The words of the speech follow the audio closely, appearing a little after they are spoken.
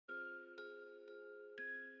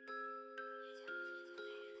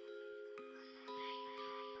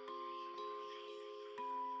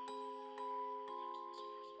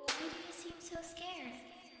so scared.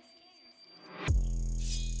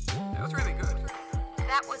 That was really good.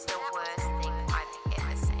 That was the worst thing I've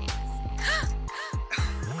ever seen.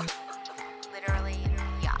 Literally,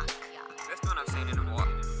 yuck. Best one I've seen in a while.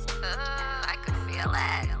 I could feel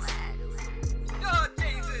it. Oh,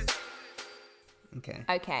 Jesus! Okay.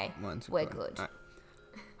 Okay, Mine's we're recording. good. Alright.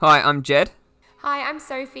 Hi, I'm Jed, Hi, I'm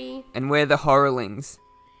Sophie. and we're the Horrorlings.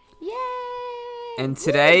 Yay! And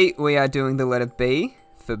today we are doing the letter B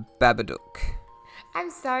for Babadook. I'm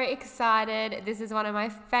so excited. This is one of my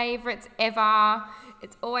favourites ever.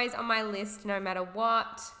 It's always on my list no matter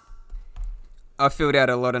what. I filled out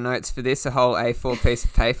a lot of notes for this, a whole A4 piece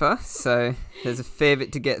of paper, so there's a fair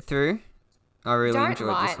bit to get through. I really Don't enjoyed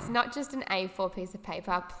lie, this it's one. not just an A4 piece of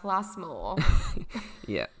paper plus more.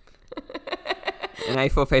 Yeah. An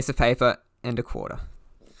A4 piece of paper and a quarter.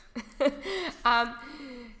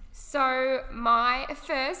 So my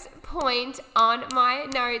first point on my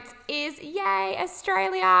notes is, yay,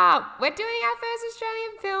 Australia! We're doing our first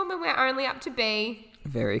Australian film and we're only up to B.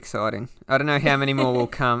 Very exciting. I don't know how many more will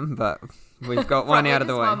come, but we've got one Probably out of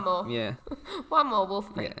the just way. one more. Yeah. One more, we'll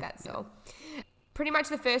make Yeah, that's all. Pretty much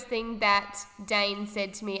the first thing that Dane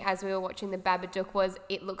said to me as we were watching the Babadook was,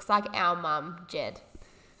 it looks like our mum, Jed.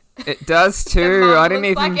 It does The too. mum I didn't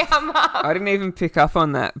looks even like our mum. I didn't even pick up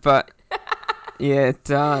on that, but yeah, it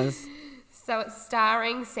does. So it's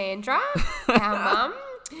starring Sandra, our mum,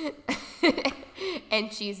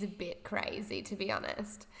 and she's a bit crazy, to be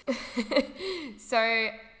honest. So,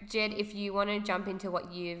 Jed, if you want to jump into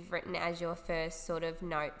what you've written as your first sort of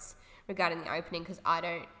notes regarding the opening, because I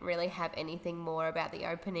don't really have anything more about the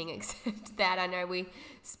opening except that I know we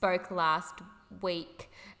spoke last week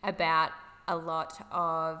about a lot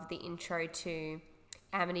of the intro to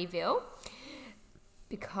Amityville,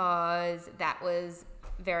 because that was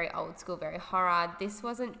very old school, very horror. This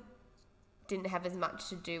didn't have as much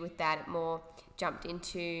to do with that. It more jumped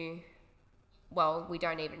into, well, we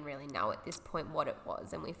don't even really know at this point what it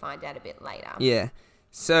was, and we find out a bit later. Yeah.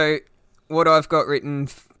 So what I've got written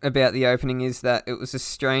about the opening is that it was a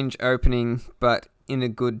strange opening, but in a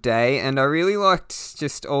good day. And I really liked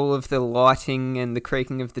just all of the lighting and the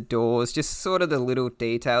creaking of the doors, just sort of the little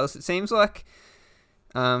details. It seems like,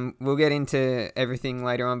 we'll get into everything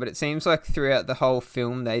later on, but it seems like throughout the whole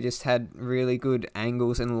film, they just had really good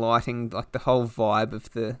angles and lighting. Like the whole vibe of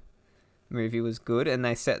the movie was good, and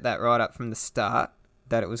they set that right up from the start,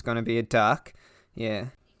 that it was going to be a dark. Yeah.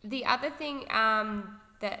 The other thing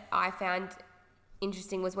that I found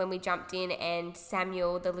interesting was when we jumped in and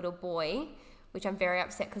Samuel, the little boy, which I'm very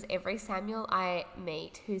upset because every Samuel I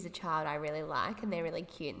meet who's a child I really like, and they're really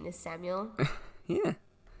cute, and this Samuel. Yeah.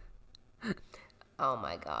 Oh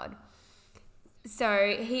my God. So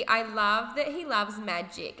I love that he loves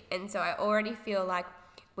magic, and so I already feel like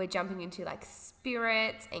we're jumping into like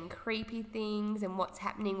spirits and creepy things and what's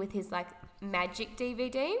happening with his like magic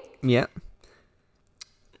DVD. Yeah.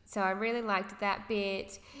 So I really liked that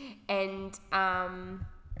bit, and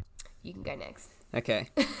you can go next. Okay.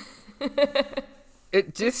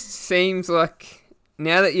 It just seems like,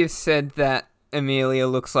 now that you've said that Amelia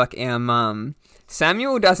looks like our mum,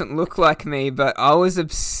 Samuel doesn't look like me, but I was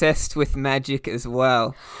obsessed with magic as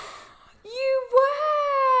well. You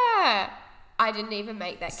were! I didn't even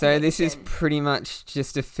make that So this is connection. pretty much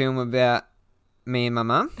just a film about me and my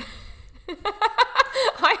mum.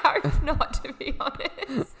 I hope not, to be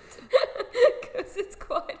honest, because it's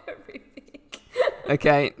quite horrific.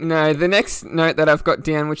 Okay, no, the next note that I've got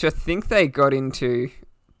down, which I think they got into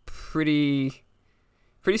pretty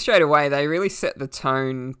straight away, they really set the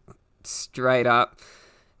tone straight up.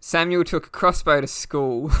 Samuel took a crossbow to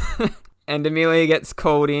school and Amelia gets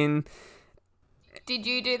called in. Did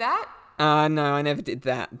you do that? No, I never did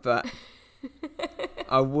that, but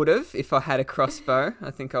I would have if I had a crossbow.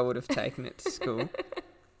 I think I would have taken it to school.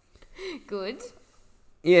 Good.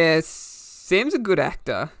 Yeah, Sam's a good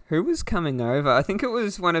actor. Who was coming over? I think it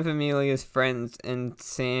was one of Amelia's friends, and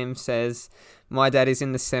Sam says, "My dad is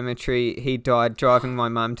in the cemetery. He died driving my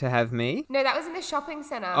mum to have me." No, that was in the shopping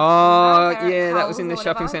centre. Oh, Remember? They're at yeah, that was Coles in or the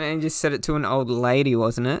shopping whatever. centre, and he just said it to an old lady,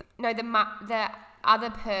 wasn't it? No, the other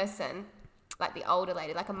person, like the older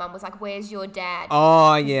lady, like a mum was like, "Where's your dad?"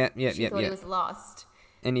 Oh, yeah. She thought he was lost.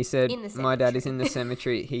 And he said, in the "My dad is cemetery." in the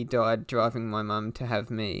cemetery. He died driving my mum to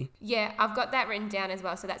have me." Yeah, I've got that written down as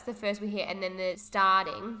well. So that's the first we hear. And then the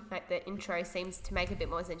starting, like the intro seems to make a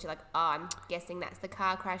bit more sense. You're like, oh, I'm guessing that's the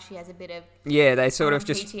car crash. He has a bit of Yeah, they sort of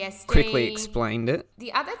just PTSD. quickly explained it.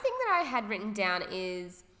 The other thing that I had written down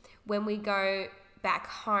is when we go back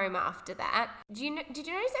home after that. Did you notice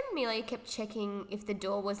that Amelia kept checking if the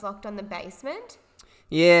door was locked on the basement?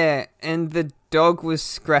 Yeah, and the dog was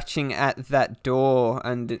scratching at that door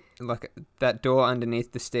that door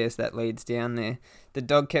underneath the stairs that leads down there. The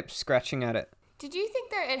dog kept scratching at it. Did you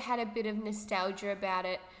think that it had a bit of nostalgia about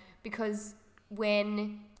it? Because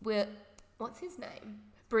when what's his name?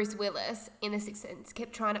 Bruce Willis in The Sixth Sense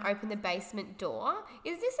kept trying to open the basement door.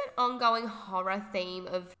 Is this an ongoing horror theme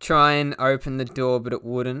of... Try and open the door, but it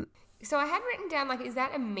wouldn't. So I had written down, like, is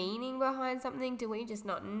that a meaning behind something? Do we just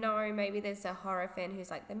not know? Maybe there's a horror fan who's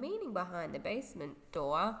like, the meaning behind the basement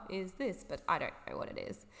door is this, but I don't know what it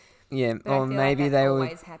is. Yeah, But I or feel maybe like that they were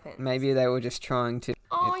always happens. maybe they were just trying to.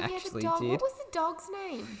 Oh, it yeah, actually the dog. did. What was the dog's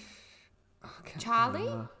name? I can't Charlie?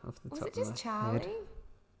 remember off the Was top it of my just Charlie? head.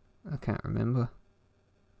 I can't remember.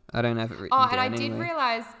 I don't have it written Oh, down and I did anywhere.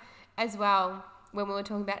 realise as well, when we were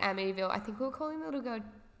talking about Amityville, I think we were calling the little girl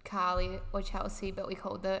Carly or Chelsea, but we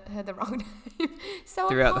called her the wrong name. So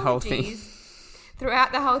Throughout the whole thing. apologies.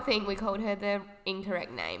 Throughout the whole thing, we called her the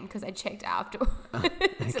incorrect name because I checked afterwards. And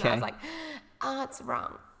I Okay. was like, oh, it's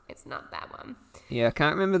wrong. It's not that one. Yeah, I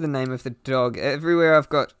can't remember the name of the dog. Everywhere I've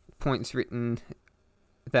got points written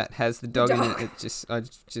that has the dog, in dog. it, I've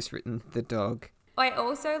just written the dog. I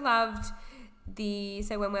also loved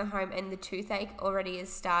so when we're home and the toothache already is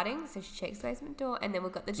starting, so she checks the basement door and then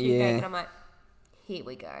we've got the toothache Yeah. and I'm like, here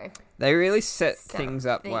we go. They really set things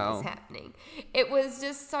up Something well. is happening. It was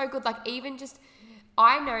just so good. Like, even just,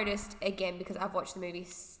 I noticed again, because I've watched the movie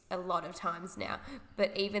a lot of times now,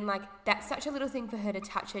 but even like, that's such a little thing for her to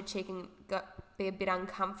touch her cheek and be a bit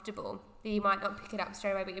uncomfortable. That you might not pick it up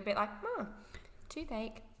straight away, but you're a bit like,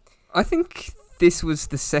 toothache. I think this was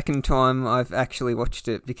the second time I've actually watched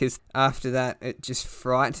it because after that it just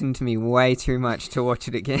frightened me way too much to watch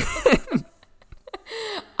it again.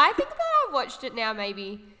 I think that I've watched it now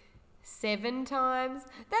maybe 7 times.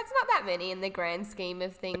 That's not that many in the grand scheme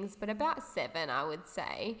of things, but about 7, I would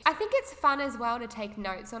say. I think it's fun as well to take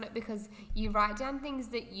notes on it because you write down things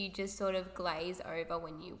that you just sort of glaze over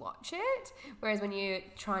when you watch it. Whereas when you're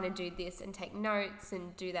trying to do this and take notes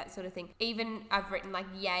and do that sort of thing, even I've written like,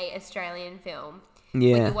 yay, Australian film. When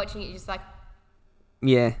Yeah, you're watching it, you're just like,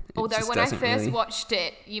 yeah. it although just when I doesn't first really- watched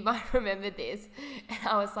it, you might remember this, and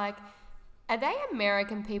I was like, are they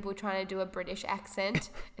American people trying to do a British accent?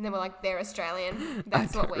 And then we're like, they're Australian.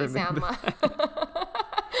 That's what we sound like.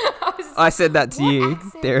 I said that to what you.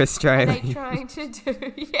 accent They're Are Australian. they trying to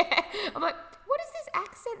do? Yeah. I'm like, what is this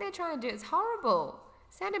accent they're trying to do? It's horrible.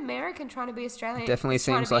 Sound American trying to be Australian. Definitely It's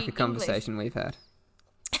trying seems to like be a conversation we've had.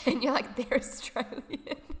 English. And you're like, they're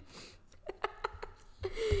Australian.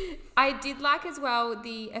 I did like as well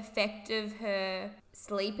the effect of her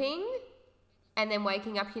sleeping and then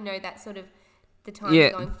waking up, that sort of the time Yeah,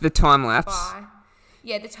 going the time lapse. by.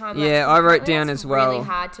 Yeah, the time Yeah, lapse. I wrote Apparently down that's as well. really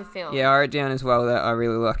hard to film. Yeah, I wrote down as well that I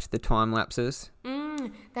really liked the time lapses.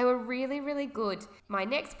 They were really, really good. My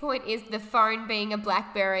next point is the phone being a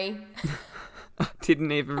BlackBerry. I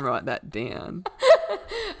didn't even write that down.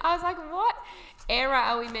 I was like, what era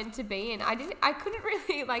are we meant to be in? I couldn't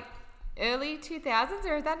really, early 2000s,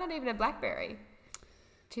 or is that not even a BlackBerry?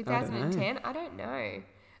 2010? I don't know.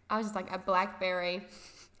 I was just like, a BlackBerry.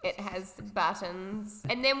 It has buttons.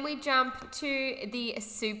 And then we jump to the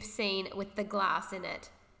soup scene with the glass in it.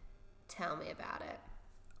 Tell me about it.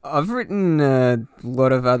 I've written a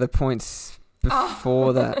lot of other points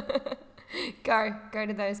before that. Go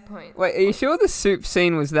to those points. Wait, are you sure the soup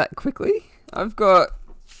scene was that quickly? I've got...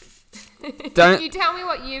 Don't... You tell me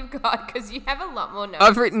what you've got, because you have a lot more notes.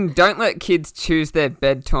 I've written, don't let kids choose their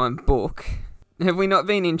bedtime book. Have we not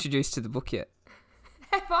been introduced to the book yet?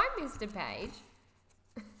 Have I missed a page?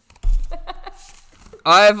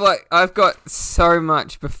 I've got so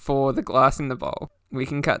much before the glass in the bowl. We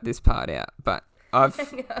can cut this part out, but I've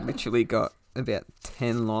literally got about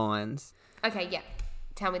 10 lines. Okay, yeah.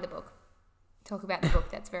 Tell me the book. Talk about the book.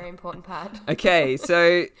 That's a very important part. Okay,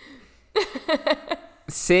 so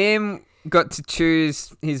Sam got to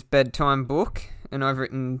choose his bedtime book, and I've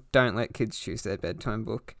written, don't let kids choose their bedtime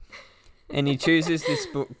book. And he chooses this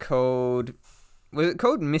book called, was it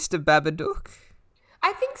called Mr. Babadook?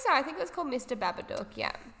 I think so. I think it was called Mr. Babadook,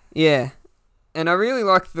 yeah. Yeah. And I really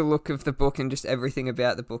liked the look of the book and just everything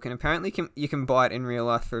about the book. And apparently you can buy it in real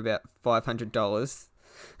life for about $500.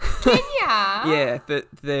 Can ya? Yeah, but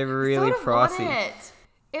they're really sort of pricey. Want it.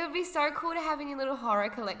 It would be so cool to have in your little horror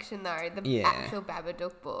collection, though, the Yeah. actual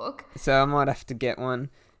Babadook book. So I might have to get one.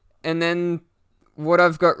 And then what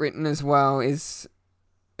I've got written as well is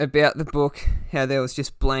about the book, how there was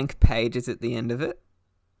just blank pages at the end of it.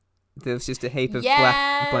 There was just a heap of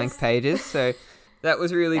Yes! blank pages. So that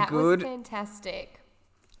was really That good. was fantastic.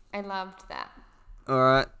 I loved that. All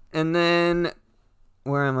right. And then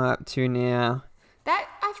where am I up to now?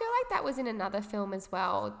 I feel like that was in another film as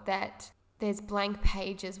well, that there's blank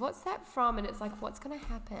pages. What's that from? And it's like, what's going to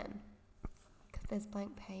happen? Because there's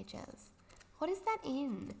blank pages. What is that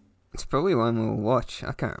in? It's probably one we'll watch.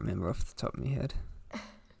 I can't remember off the top of my head.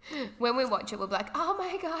 When we watch it, we'll be like, oh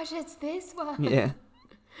my gosh, it's this one. Yeah.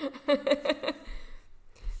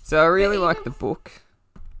 So I really like the book.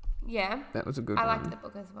 Yeah. That was a good I one. liked the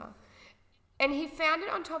book as well. And he found it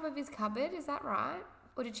on top of his cupboard, is that right?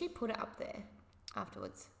 Or did she put it up there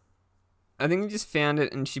afterwards? I think he just found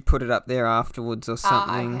it and she put it up there afterwards or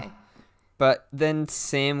something. Oh, okay. But then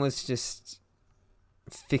Sam was just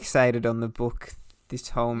fixated on the book this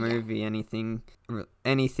whole movie. Anything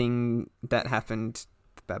that happened,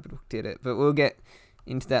 the Babadook did it. But we'll get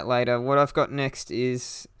into that later. What I've got next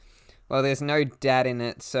is, well, there's no dad in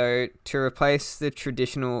it, so to replace the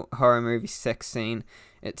traditional horror movie sex scene,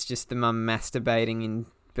 it's just the mum masturbating in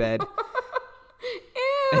bed.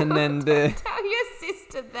 Ew, And then don't tell your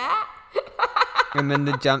sister that. And then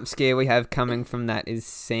the jump scare we have coming from that is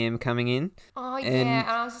Sam coming in. Oh, yeah. And And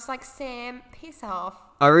I was just like, Sam, piss off.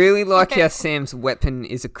 I really like how Sam's weapon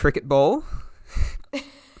is a cricket ball.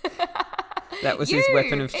 That was his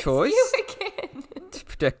weapon of choice You again. to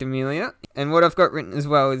protect Amelia. And what I've got written as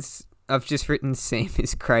well is I've just written Sam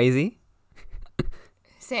is crazy.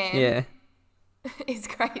 Sam Yeah, is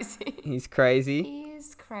crazy. he's crazy. He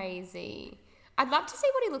is crazy. I'd love to see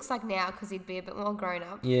what he looks like now because he'd be a bit more grown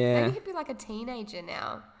up. Yeah. Maybe he'd be like a teenager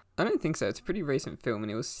now. I don't think so. It's a pretty recent film and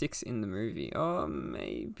he was 6 in the movie. Oh,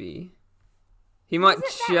 maybe. He might it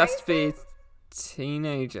that just be a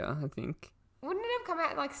teenager, I think. Wouldn't it have come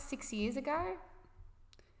out like 6 years ago?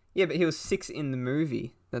 Yeah, but he was 6 in the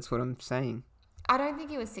movie. That's what I'm saying. I don't think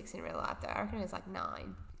he was 6 in real life though. I reckon he was like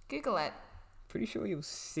 9. Google it. Pretty sure he was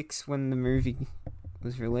 6 when the movie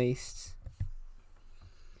was released.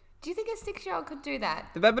 Do you think a 6-year-old could do that?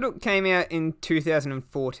 The Babadook came out in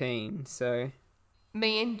 2014, so...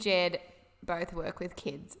 Me and Jed both work with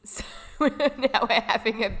kids, so now we're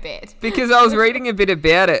having a bet. Because I was reading a bit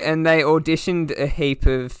about it and they auditioned a heap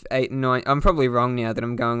of 8 and 9... I'm probably wrong now that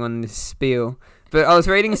I'm going on this spiel. But I was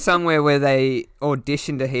reading somewhere where they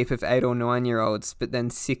auditioned a heap of 8 or 9-year-olds, but then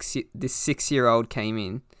this 6-year-old came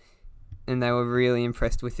in and they were really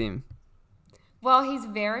impressed with him. Well, he's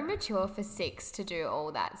very mature for 6 to do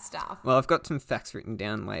all that stuff. Well, I've got some facts written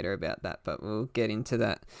down later about that, but we'll get into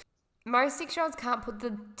that. Most 6-year-olds can't put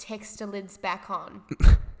the texter lids back on.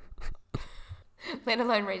 Let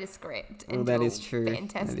alone read a script and Well, that do is a true. That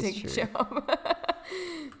fantastic is true. job.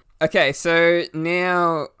 Okay, so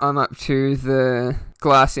now I'm up to the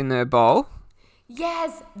glass in the bowl.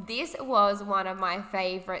 Yes, this was one of my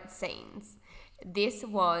favourite scenes. This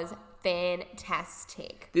was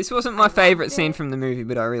fantastic. This wasn't my favourite scene from the movie,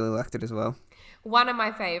 but I really liked it as well. One of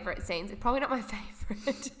my favourite scenes. Probably not my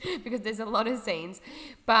favourite because there's a lot of scenes.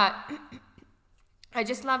 But I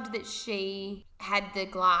just loved that she had the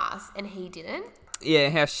glass and he didn't. Yeah,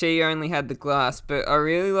 how she only had the glass, but I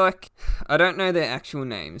really like... I don't know their actual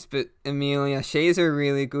names, but Amelia, she's a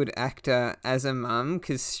really good actor as a mum,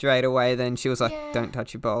 because straight away then she was like, Yeah. don't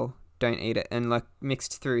touch your bowl, don't eat it, and like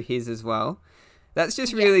mixed through his as well. That's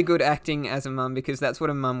just really good acting as a mum, because that's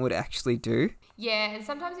what a mum would actually do. Yeah, and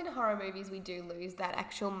sometimes in horror movies we do lose that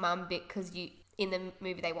actual mum bit because in the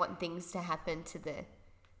movie they want things to happen to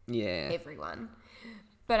everyone.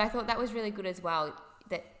 But I thought that was really good as well,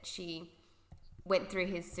 that she went through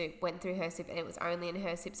her soup, and it was only in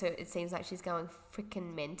her soup, so it seems like she's going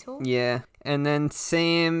freaking mental. Yeah, and then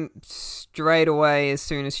Sam straight away, as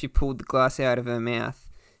soon as she pulled the glass out of her mouth,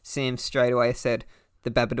 Sam straight away said, the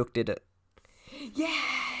Babadook did it.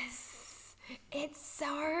 Yes! It's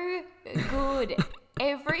so good.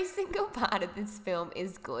 Every single part of this film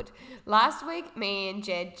is good. Last week, me and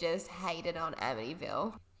Jed just hated on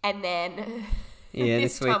Amityville. And then Yeah,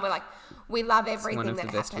 this this week time we're like, we love it's everything one of that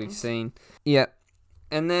the best happened. we've seen. Yeah,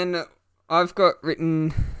 and then I've got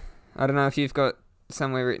written, I don't know if you've got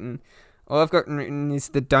somewhere written, all I've got written is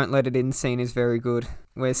the don't let it in scene is very good,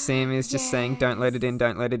 where Sam is just saying don't let it in,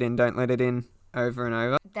 don't let it in, don't let it in, over and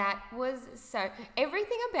over. That was so...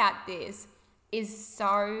 Everything about this is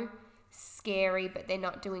so scary, but they're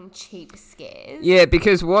not doing cheap scares. Yeah,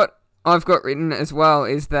 because what I've got written as well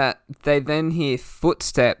is that they then hear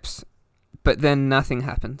footsteps, but then nothing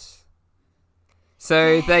happens.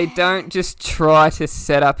 So they don't just try to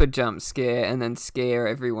set up a jump scare and then scare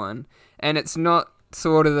everyone. And it's not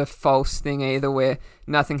sort of the false thing either where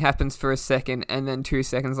nothing happens for a second and then 2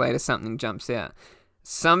 seconds later something jumps out.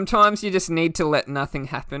 Sometimes you just need to let nothing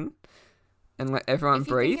happen and let everyone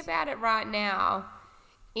breathe. If you think about it right now,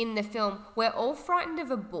 in the film, we're all frightened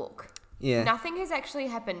of a book. Yeah. Nothing has actually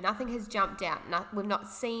happened. Nothing has jumped out. We've not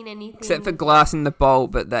seen anything. Except for glass in the bowl,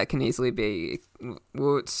 but that can easily be...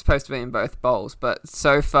 Well, it's supposed to be in both bowls, but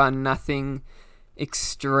so far nothing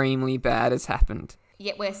extremely bad has happened.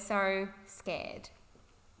 Yet we're so scared.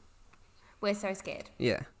 We're so scared.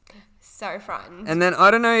 Yeah. So frightened. And then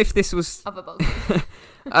I don't know if this was... Of a bug.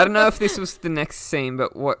 I don't know if this was the next scene,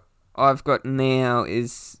 but what I've got now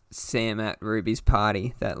is Sam at Ruby's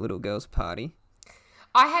party, that little girl's party.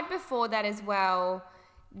 I had before that as well,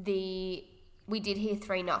 we did hear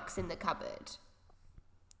 3 knocks in the cupboard.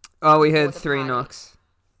 Oh, we heard the 3 party. knocks.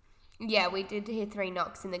 Yeah, we did hear 3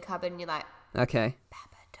 knocks in the cupboard and you're like, Okay.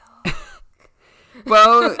 Papa dog.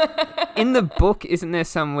 Well, in the book, isn't there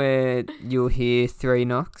somewhere you'll hear 3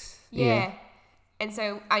 knocks? Yeah. And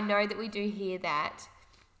so I know that we do hear that.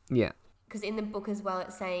 Yeah. Because in the book as well,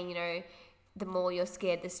 it's saying, you know, the more you're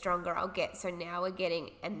scared, the stronger I'll get. So now we're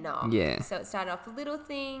getting a knock. Yeah. So it started off with little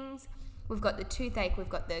things. We've got the toothache. We've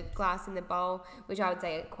got the glass in the bowl, which I would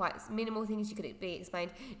say are quite minimal things you could be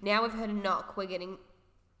explained. Now we've heard a knock. We're getting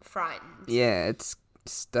frightened. Yeah, it's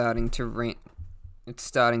starting to ramp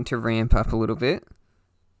up a little bit.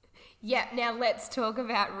 Yeah, now let's talk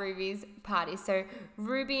about Ruby's party. So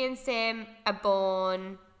Ruby and Sam are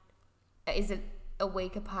born, is a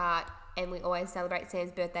week apart, and we always celebrate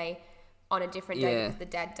Sam's birthday on a different day Yeah. because the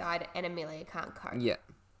dad died and Amelia can't cope. Yeah.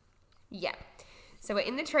 Yeah. So we're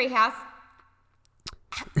in the treehouse.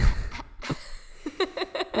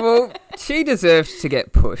 Well, she deserved to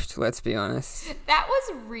get pushed, let's be honest. That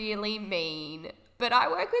was really mean. But I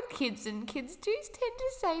work with kids and kids do tend to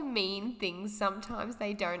say mean things sometimes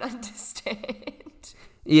they don't understand.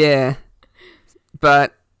 Yeah.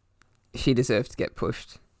 But she deserved to get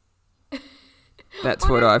pushed. That's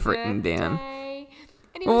On what her I've written down. birthday.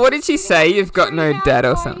 And he Well, was what did just she sitting say? in the You've got no treehouse dad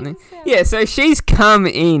or by something. himself. Yeah, so she's come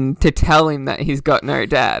in to tell him that he's got no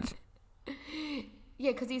dad.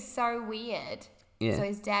 Yeah, because he's so weird. Yeah. So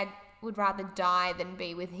his dad would rather die than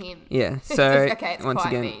be with him. Yeah, It's so okay, it's once quite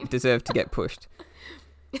again, mean. deserved to get pushed.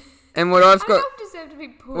 And what I've I got, don't deserve to be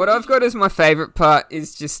pushed. what I've got as my favourite part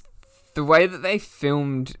is just the way that they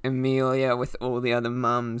filmed Amelia with all the other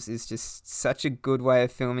mums is just such a good way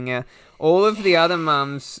of filming her. All of the other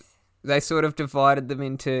mums, they sort of divided them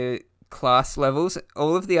into class levels.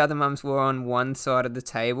 All of the other mums were on one side of the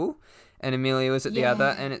table and Amelia was at the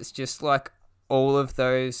other, Yeah. and it's just like all of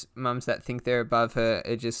those mums that think they're above her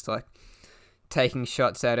are just like taking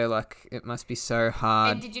shots at her like it must be so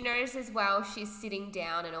hard. And did you notice as well, she's sitting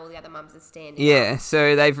down and all the other mums are standing Yeah, up?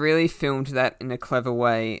 so they've really filmed that in a clever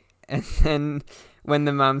way. And then when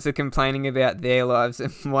the mums are complaining about their lives,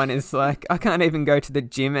 and one is like, I can't even go to the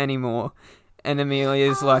gym anymore. And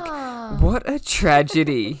Amelia's like, Ah. what a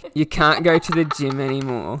tragedy. You can't go to the gym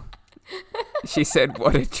anymore. She said,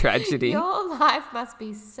 what a tragedy. Your life must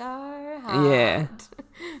be so hard. Yeah.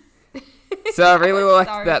 So I really was liked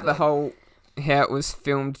so that the good. whole, how it was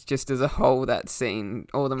filmed just as a whole, that scene.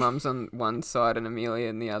 All the mums on one side and Amelia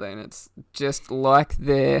on the other. And it's just like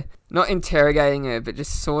they're not interrogating her, but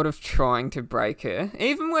just sort of trying to break her.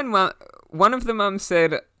 Even when one of the mums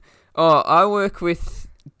said, oh, I work with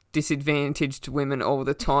disadvantaged women all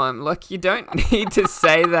the time. Like, you don't need to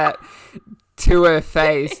say that to her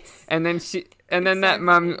face. And then that so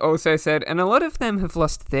mum funny. also said, and a lot of them have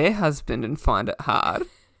lost their husband and find it hard.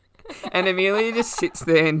 And Amelia just sits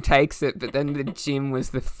there and takes it, but then the gym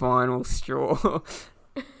was the final straw.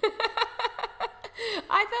 I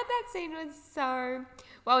thought that scene was so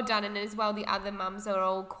well done, and as well the other mums are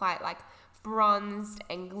all quite like bronzed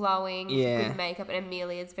and glowing, Yeah. good makeup, and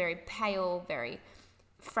Amelia's very pale, very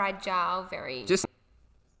fragile, very Just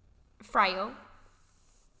frail.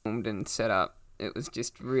 filmed and set up. It was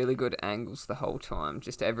just really good angles the whole time.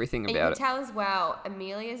 Just everything And you about can it. tell as well,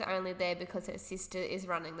 Amelia's only there because her sister is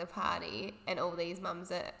running the party, and all these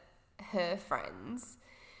mums are her friends.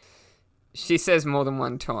 She says more than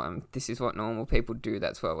one time, this is what normal people do,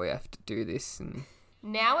 that's why we have to do this. And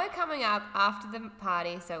Now we're coming up after the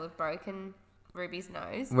party, so we've broken Ruby's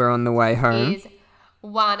nose. we're on the way home. Is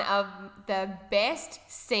one of the best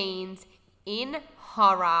scenes in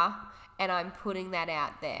horror, and I'm putting that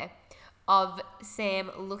out there, of Sam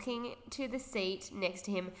looking to the seat next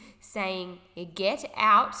to him saying, "Get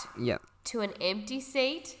out," Yep. to an empty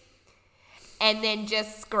seat, and then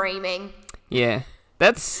just screaming. Yeah.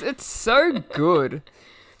 It's so good.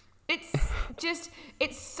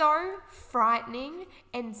 It's so frightening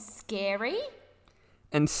and scary.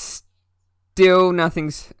 And still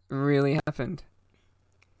nothing's really happened.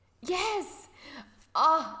 Yes.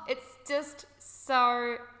 Oh, it's just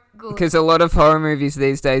so good. Because a lot of horror movies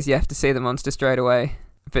these days, you have to see the monster straight away.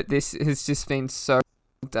 But this has just been so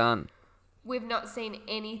done. We've not seen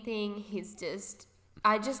anything.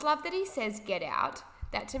 I just love that he says get out.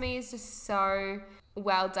 That to me is just so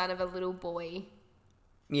well done of a little boy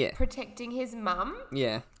Yeah. protecting his mum,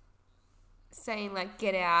 Yeah. saying like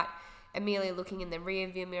get out. Amelia looking in the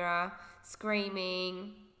rearview mirror,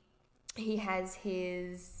 screaming. He has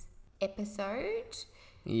his episode.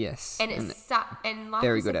 Yes. And it's and like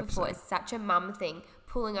very I said good before, episode. it's such a mum thing,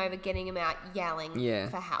 pulling over, getting him out, yelling Yeah.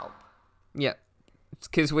 for help. Yeah. It's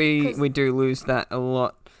because we do lose that a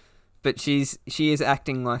lot. But she is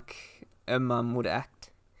acting like a mum would act.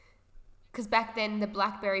 Because back then, the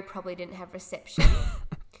BlackBerry probably didn't have reception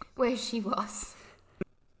where she was.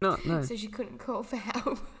 No. So she couldn't call for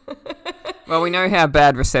help. Well, we know how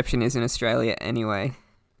bad reception is in Australia anyway.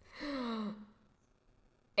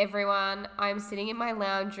 Everyone, I'm sitting in my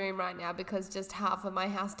lounge room right now because just half of my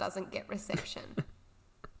house doesn't get reception.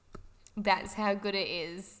 That's how good it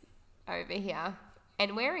is over here.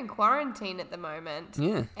 And we're in quarantine at the moment.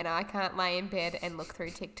 Yeah. And I can't lay in bed and look through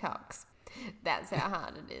TikToks. That's how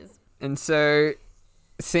hard it is. And so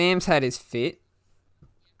Sam's had his fit.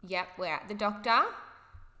 Yep, we're at the doctor.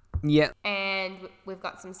 Yep. And we've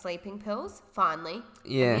got some sleeping pills, finally.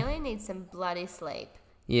 Yeah. Amelia needs some bloody sleep.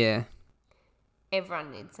 Yeah.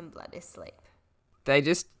 Everyone needs some bloody sleep.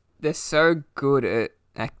 They're so good at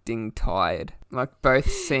acting tired. Like both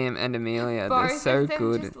Sam and Amelia, Both they're so of them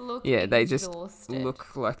good. just look They just exhausted.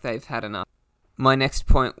 look like they've had enough. My next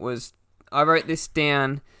point was, I wrote this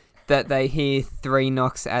down, that they hear 3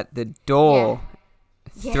 knocks at the door.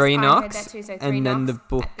 Yes, 3 I heard knocks, that too, so 3 and then the knocks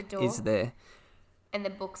book at the door. is there. And the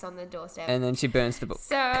book's on the doorstep. And then she burns the book.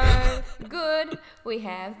 So good. We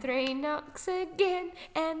have 3 knocks again,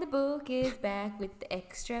 and the book is back with the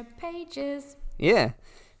extra pages. Yeah.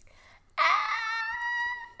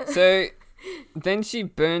 So then she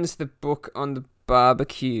burns the book on the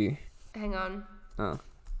barbecue. Hang on. Oh.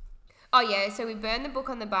 Oh, yeah, so we burn the book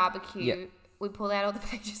on the barbecue. Yep. We pull out all the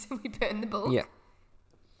pages and we burn the book. Yeah.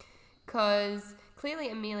 Because clearly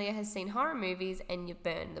Amelia has seen horror movies and you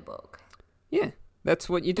burn the book. Yeah. That's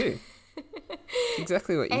what you do.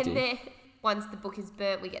 Exactly what you And do. then once the book is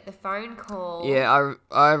burnt, we get the phone call. Yeah,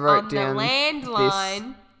 I wrote on down the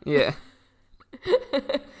landline. Yeah.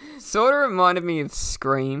 Sort of reminded me of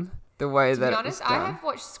Scream, the way To that be it honest, was I done. have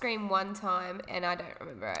watched Scream one time and I don't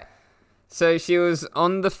remember it. So she was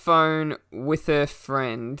on the phone with her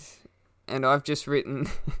friend, and I've just written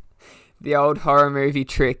the old horror movie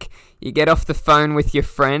trick. You get off the phone with your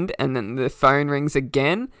friend, and then the phone rings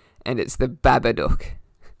again, and it's the Babadook.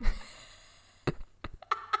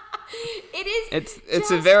 It is.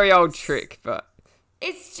 It's a very old trick, but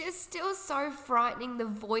It's just still so frightening. The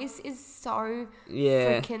voice is so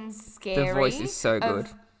yeah, freaking scary. the voice is so good.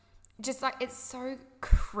 Just like it's so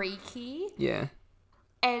creaky. Yeah,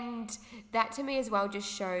 And that to me as well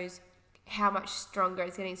just shows how much stronger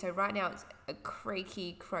it's getting. So right now it's a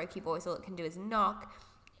creaky, croaky voice. All it can do is knock.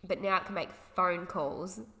 But now it can make phone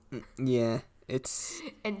calls yeah. It's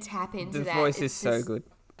and tap into the that. voice is It's so just- good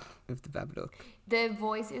of the Babadook. The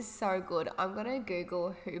voice is so good. I'm going to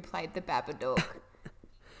Google who played the Babadook.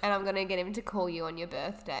 And I'm going to get him to call you on your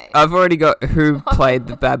birthday. I've already got who played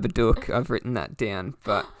the Babadook. I've written that down,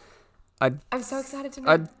 but I'm so excited to know.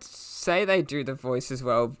 I'd say they do the voice as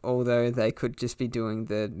well, although they could just be doing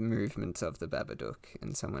the movements of the Babadook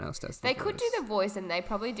and someone else does the They voice. could do the voice and they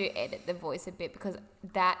probably do edit the voice a bit because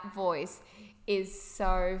that voice is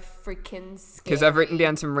so freaking scary. Because I've written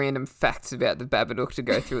down some random facts about the Babadook to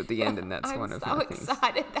go through at the end, and that's I'm one of so my things.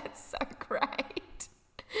 excited. That's so great.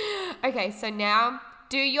 Okay, so now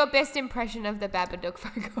do your best impression of the Babadook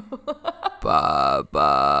vocal.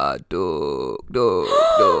 Babadook,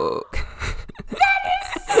 dook.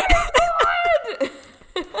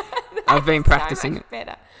 I've been practicing so it. much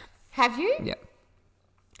better. Have you? Yeah.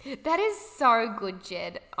 That is so good,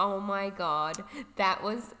 Jed. Oh my god. That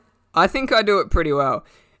was I think I do it pretty well.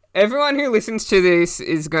 Everyone who listens to this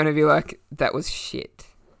is going to be like, that was shit.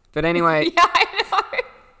 But anyway, yeah, I know.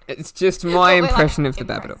 it's just my But we're, like, impression of the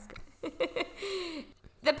Babadook. impressed.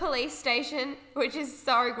 The police station, which is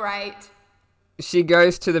so great. She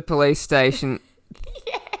goes to the police station.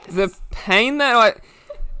 Yes. The pain that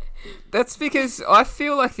that's because I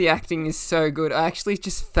feel like the acting is so good. I actually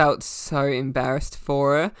just felt so embarrassed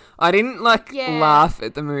for her. I didn't Yeah. laugh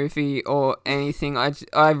at the movie or anything.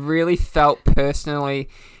 I really felt personally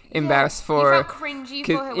embarrassed for you her. felt cringy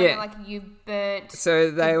 'Cause- for her yeah. when you burnt.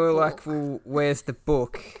 So they the were like, book. well, where's the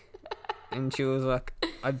book? And she was like,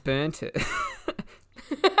 I burnt it.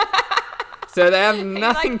 So they have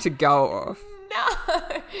nothing to go off. No,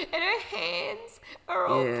 and her hands are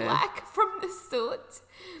all Yeah. black from the soot.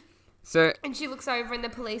 So And she looks over and the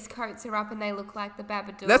police coats are up and they look like the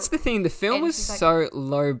Babadook. that's the thing. The film And was she's like- so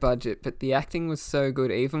low budget, but the acting was so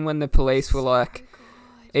good. Even when the police were like,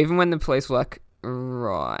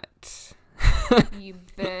 right, You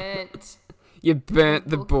burnt. you burnt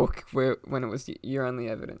the book. book when it was your only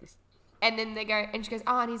evidence. And then they go, and she goes,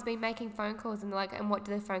 oh, and he's been making phone calls. And they're like, and what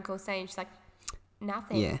do the phone calls say? And she's like,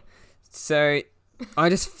 nothing. Yeah. So I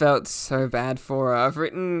just felt so bad for her. I've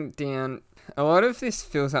written down a lot of this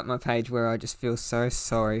fills up my page where I just feel so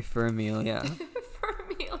sorry for Amelia. For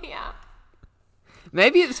Amelia.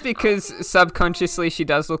 Maybe it's because subconsciously she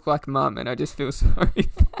does look like Mum, and I just feel sorry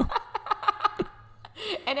for her.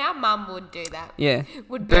 And our mum would do that. Yeah.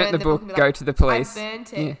 Would Burnt the book, and be go like, to the police. I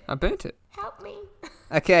burnt it. Yeah, I burnt it. Help me.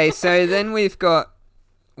 Okay, so then we've got...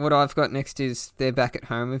 What I've got next is they're back at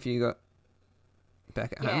home. Have you got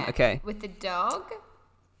back at home? Yeah, Okay. with the dog.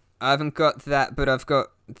 I haven't got that, but I've got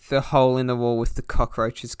the hole in the wall with the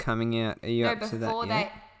cockroaches coming out. Are you No, up to that before yet?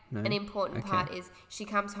 that, No? an important Okay. part is she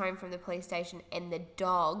comes home from the police station and the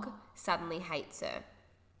dog suddenly hates her.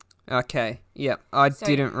 Okay, yep. I So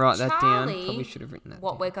didn't write that down. Charlie, Probably should have written that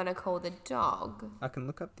What down. we're going to call the dog. I can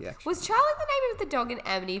look up the actual... Was Charlie the name of the dog in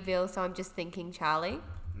Amityville? So I'm just thinking Charlie.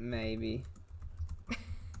 Maybe.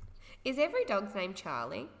 Is every dog's name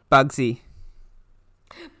Charlie? Bugsy.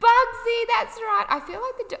 Bugsy, that's right. I feel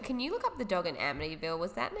like the dog... Can you look up the dog in Amityville?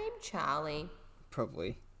 Was that named Charlie?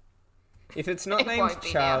 Probably. If it's not It named won't be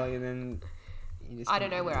now. Charlie, then... you just I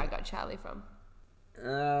don't know where I got Charlie from.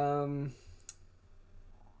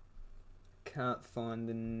 Can't find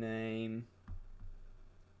the name.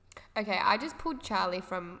 Okay, I just pulled Charlie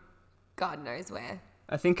from God knows where.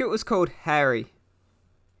 I think it was called Harry.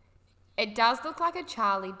 It does look like a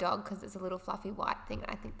Charlie dog because it's a little fluffy white thing.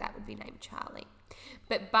 I think that would be named Charlie.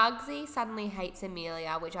 But Bugsy suddenly hates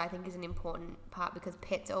Amelia, which I think is an important part because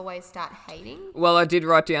pets always start hating. Well, I did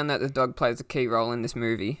write down that the dog plays a key role in this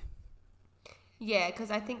movie. Yeah,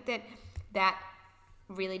 because I think that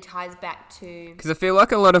really ties back to... Because I feel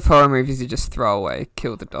like a lot of horror movies you just throw away,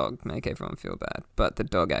 kill the dog, make everyone feel bad. But the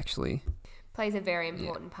dog actually... plays a very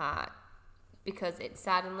important part because it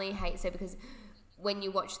suddenly hates her because when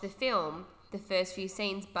you watch the film, the first few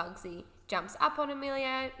scenes, Bugsy jumps up on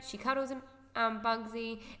Amelia, she cuddles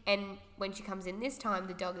Bugsy, and when she comes in this time,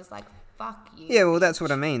 the dog is like, fuck you. Yeah, well, that's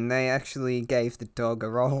what I mean. They actually gave the dog a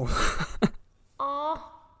role.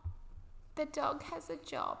 Oh, the dog has a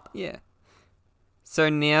job. Yeah. So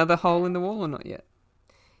now the hole in the wall or not yet?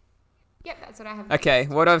 Yep, that's what I have. Okay,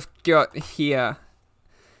 what I've got here,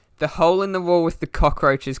 the hole in the wall with the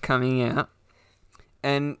cockroaches coming out,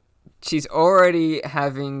 and she's already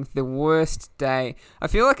having the worst day. I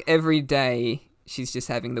feel like every day she's just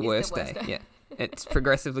having the worst day. Yeah, it's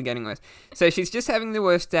progressively getting worse. So she's just having the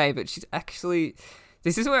worst day, but she's actually...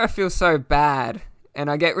 This is where I feel so bad, and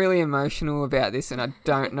I get really emotional about this, and I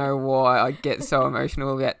don't know why I get so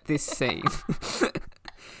emotional about this scene.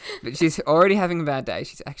 But she's already having a bad day.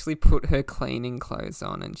 She's actually put her cleaning clothes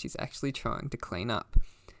on and she's actually trying to clean up.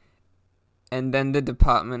 And then the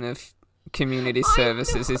Department of Community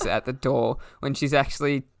Services is at the door when she's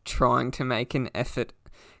actually trying to make an effort.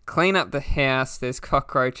 Clean up the house. There's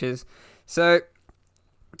cockroaches. So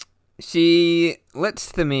she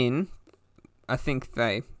lets them in. I think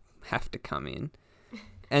they have to come in.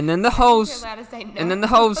 And then the hole's... You're allowed to say no. And then the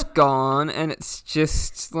hole's gone, and it's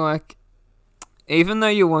just like, even though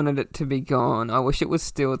you wanted it to be gone, I wish it was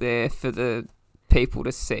still there for the people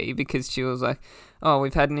to see, because she was like, oh,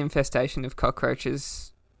 we've had an infestation of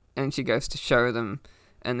cockroaches, and she goes to show them,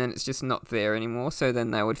 and then it's just not there anymore, so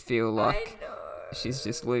then they would feel like I know. she's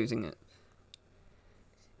just losing it.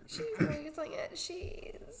 She's losing it.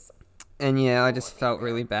 She's... And yeah, I just felt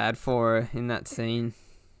really bad for her in that scene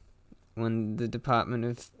when the Department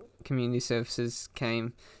of Community Services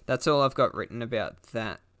came. That's all I've got written about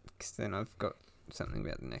that, because then I've got something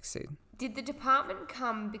about the next scene. Did the department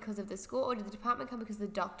come because of the school, or did the department come because the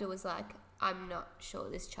doctor was like, I'm not sure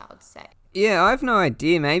this child's safe? Yeah, I have no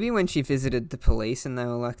idea. Maybe when she visited the police and they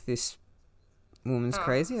were like, this woman's Oh.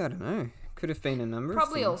 crazy. I don't know. Could have been a number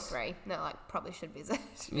Probably of all things. three. No, like, probably should visit.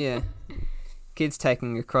 Yeah. Kids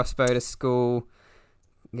taking a crossbow to school,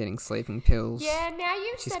 getting sleeping pills. Yeah, now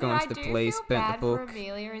you've She's said gone it, to I the do police, feel burnt the bad for book.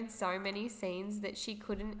 Amelia in so many scenes that she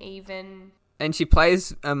couldn't even... And she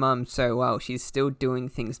plays a mum so well. She's still doing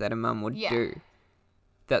things that a mum would Yeah. do.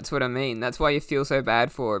 That's what I mean. That's why you feel so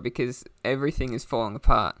bad for her, because everything is falling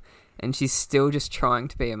apart. And she's still just trying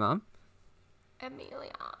to be a mum.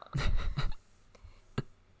 Amelia.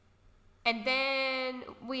 And then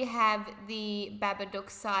we have the Babadook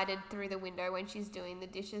sighted through the window when she's doing the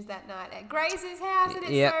dishes that night at Grace's house, and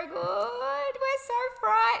it's Yep. so good. We're so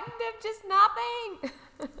frightened of just nothing.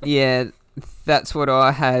 Yeah, that's what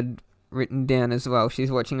I had written down as well.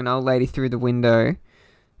 She's watching an old lady through the window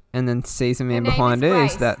and then sees a man name behind is her.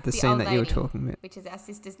 Grace, Is that the the scene old that you were lady. talking about? Which is our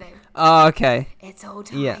sister's name. Oh, okay. It's all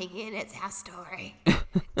tying Yeah. in. It's our story.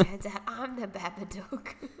 Turns out I'm the Babadook.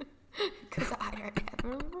 Because I don't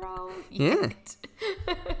have a role Yeah. yet.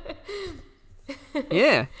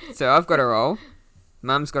 Yeah. So I've got a role.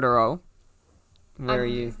 Mum's got a role. Where are I'm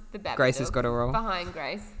you? the Babadook. Grace has got a role. Behind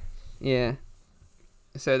Grace. Yeah.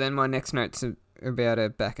 So then my next note's about her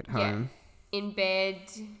back at Yeah. home. In bed.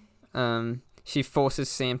 She forces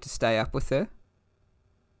Sam to stay up with her.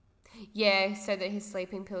 Yeah, so that his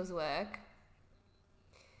sleeping pills work.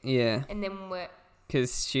 Yeah. And then we're...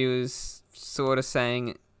 Because she was sort of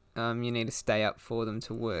saying you need to stay up for them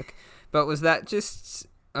to work. But was that just...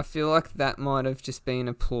 I feel like that might have just been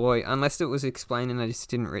a ploy. Unless it was explained and I just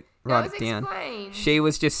didn't write was it down. explained. She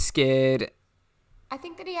was just scared. I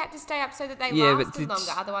think that he had to stay up so that they Yeah, but lasted did longer.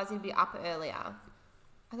 she- Otherwise, he'd be up earlier.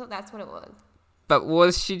 I thought that's what it was. But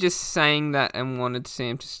was she just saying that and wanted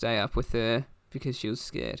Sam to stay up with her because she was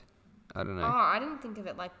scared? I don't Oh, know. I didn't think of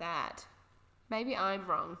it like that. Maybe I'm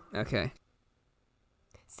wrong. Okay.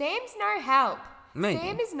 Sam's no help. Maybe.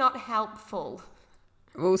 Sam is not helpful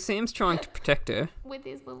Well, Sam's trying to protect her. with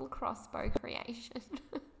his little crossbow creation.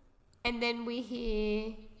 And then we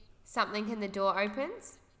hear something and the door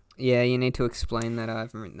opens. Yeah, you need to explain that. I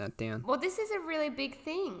haven't written that down. Well, this is a really big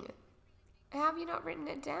thing. How have you not written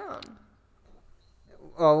it down?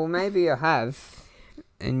 Oh, well, maybe I have.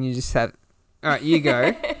 And you just have... Alright, you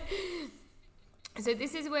go. So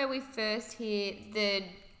this is where we first hear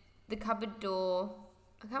the cupboard door.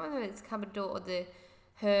 I can't remember if it's cupboard door or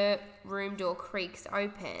her room door creaks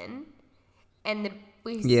open, and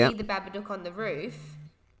we Yeah. see the Babadook on the roof,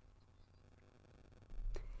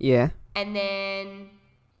 Yeah. and then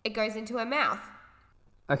it goes into her mouth.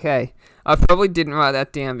 Okay. I probably didn't write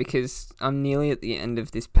that down because I'm nearly at the end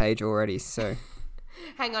of this page already, so...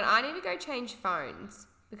 Hang on, I need to go change phones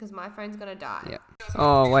because my phone's gonna die. Yeah.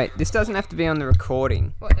 Oh, wait. This doesn't have to be on the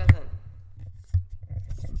recording. What doesn't?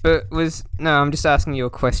 But no, I'm just asking you a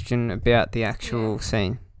question about the actual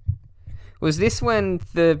scene. Was this when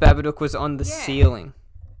the Babadook was on the Yeah. ceiling?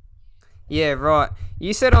 Yeah, right.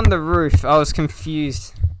 You said on the roof. I was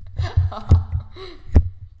confused.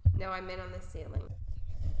 No, I meant on the ceiling.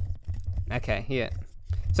 Okay, yeah.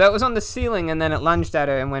 So it was on the ceiling and then it lunged at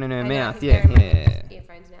her and went in her Hang on, I mouth. think Yeah, they're in yeah. my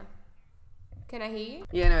earphones now. Can I hear you?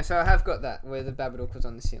 Yeah, no, so I have got that, where the Babadook was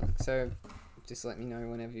on the ceiling. So just let me know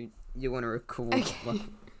whenever you want to record, Okay. like,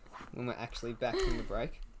 when we're actually back from the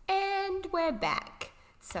break. And we're back.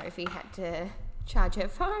 Sophie had to charge her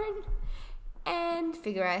phone and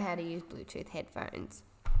figure out how to use Bluetooth headphones.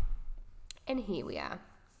 And here we are.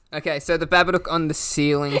 Okay, so the Babadook on the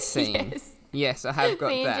ceiling scene. Yes. Yes, I have got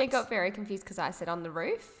Me and that. Jed got very confused because I said on the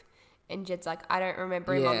roof. And Jed's like, I don't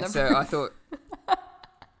remember him on Yeah, the so roof. I thought...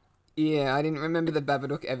 Yeah, I didn't remember the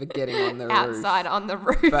Babadook ever getting on the roof. Outside on the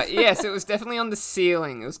roof. But yes, it was definitely on the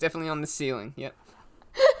ceiling. It was definitely on the ceiling, yep.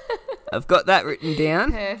 I've got that written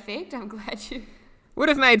down. Perfect. I'm glad you... Would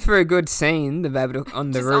have made for a good scene, the Babadook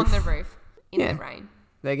on the Just roof. on the roof. In Yeah. the rain.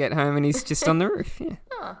 They get home and he's just on the roof, yeah.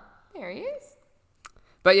 Oh, there he is.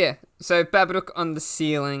 But yeah, so Babadook on the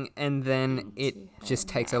ceiling and then Into it her just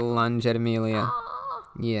takes a lunge at Amelia. Oh,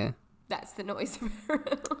 Yeah. that's the noise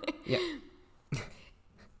apparently. Yep.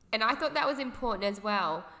 And I thought that was important as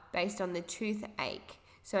well, based on the toothache.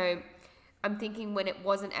 So I'm thinking when it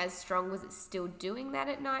wasn't as strong, was it still doing that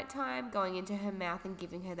at night time, going into her mouth and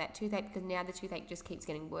giving her that toothache? Because now the toothache just keeps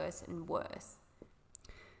getting worse and worse.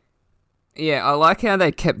 Yeah, I like how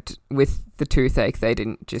they kept with the toothache. They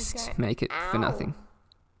didn't just go, make it for "Ow." nothing.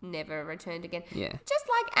 Never returned again. Yeah. Just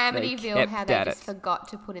like Amityville, kept how they at just it. forgot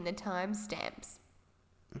to put in the timestamps.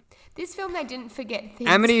 This film, they didn't forget things.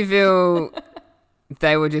 Amityville,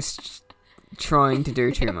 they were just trying to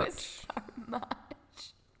do too It was much. so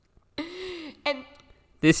much. And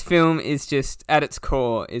This film is just, at its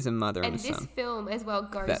core, is a mother and, And a this son. film as well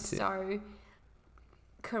goes That's it. so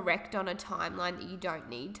correct on a timeline that you don't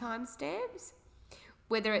need timestamps.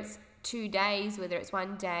 Whether it's 2 days, whether it's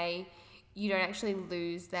 1 day, you don't actually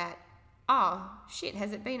lose that, oh, shit,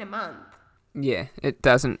 has it been a month? Yeah, it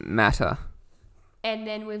doesn't matter. And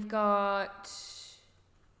then we've got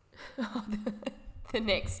the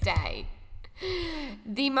next day.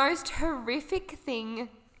 The most horrific thing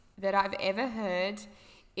that I've ever heard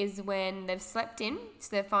is when they've slept in,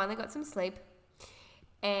 so they've finally got some sleep,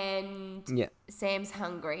 and Yeah. Sam's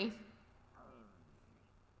hungry.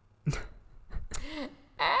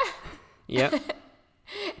 Yep.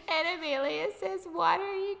 And Amelia says, why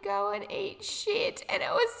don't you go and eat shit? And it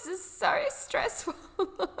was just so stressful.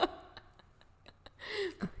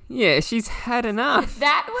 Yeah, she's had enough.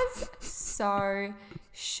 That was so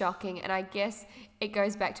shocking. And I guess it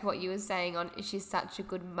goes back to what you were saying on she's such a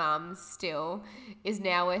good mum still, is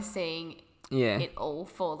now we're seeing Yeah. it all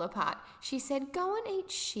fall apart. She said, go and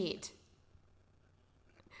eat shit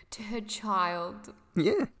to her child.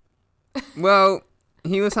 Yeah. Well,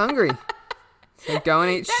 he was hungry. So go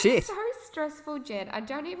and eat That's shit. so stressful, Jed. I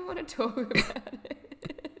don't even want to talk about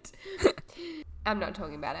it. I'm not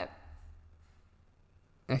talking about it.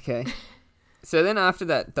 Okay. So then after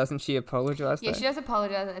that, doesn't she apologise? Yeah, though? she does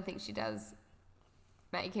apologise, and I think she does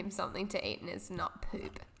make him something to eat, and it's not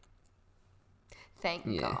poop. Thank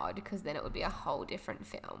Yeah. God, because then it would be a whole different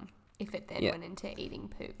film if it then Yeah. went into eating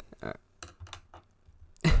poop.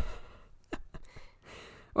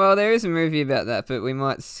 Well, there is a movie about that, but we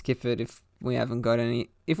might skip it if we haven't got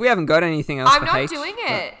anything else. I'm for not H, doing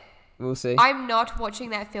but it. We'll see. I'm not watching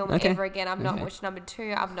that film Okay. ever again. I've not Okay. watched number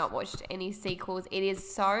 2. I've not watched any sequels. It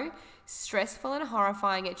is so stressful and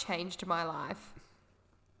horrifying. It changed my life.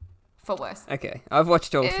 For worse. Okay, I've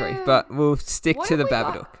watched all 3, Ew. but we'll stick What to the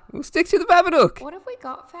have we Babadook. We'll stick to the Babadook. What have we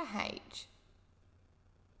got for H?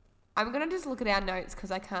 I'm going to just look at our notes because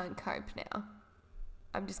I can't cope now.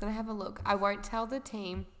 I'm just going to have a look. I won't tell the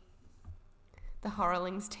team, the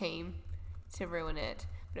Horrorlings team, to ruin it,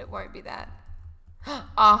 but it won't be that.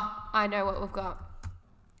 Oh, I know what we've got.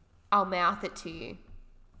 I'll mouth it to you.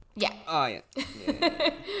 Yeah. Oh, yeah.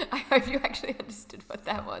 I hope you actually understood what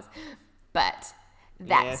that was. But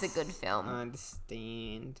that's Yes, a good film. I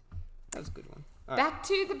understand. That was a good one. All right. Back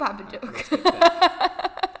to the Babadook.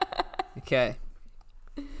 Okay.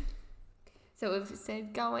 So we've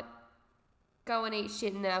said go and eat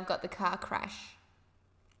shit, and then I've got the car crash.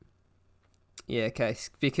 Yeah, okay.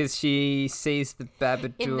 Because she sees the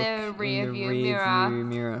Babadook In the rear view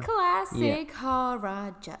mirror. Classic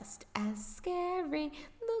horror, just as scary,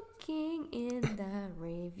 looking in the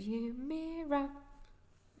rearview mirror.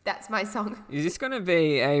 That's my song. Is this going to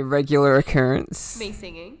be a regular occurrence? Me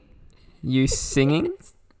singing. You singing?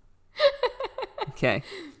 Okay.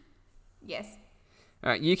 Yes.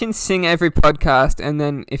 All right, you can sing every podcast, and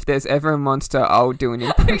then if there's ever a monster, I'll do an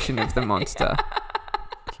impression of the monster.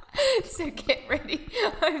 So get ready.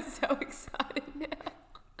 I'm so excited now.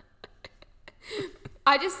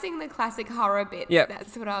 I just sing the classic horror bits. Yep.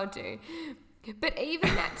 That's what I'll do. But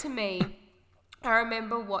even that to me, I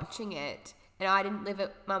remember watching it, and I didn't live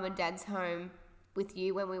at mum and dad's home with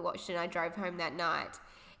you when we watched it, and I drove home that night,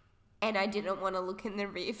 and I didn't want to look in the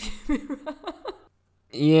rearview mirror.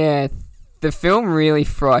 Yeah, the film really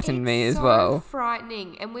frightened me as so well.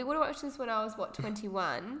 Frightening. And we would have watched this when I was,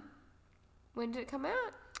 21? When did it come out?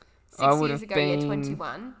 6 I would years have ago, yeah, been-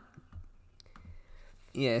 21.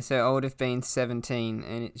 Yeah, so I would have been 17,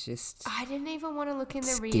 and it's just... I didn't even want to look in the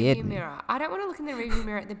Scared rearview me. mirror. I don't want to look in the rearview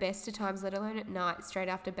mirror at the best of times, let alone at night, straight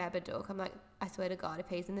after Babadook. I'm like, I swear to God, if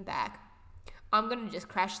he's in the back, I'm going to just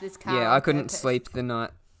crash this car. Yeah, on I couldn't purpose. sleep the night.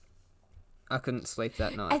 I couldn't sleep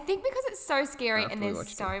that I night. think because it's so scary After and we there's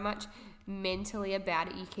watched so much mentally about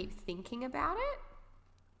it, you keep thinking about it.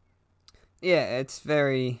 Yeah, it's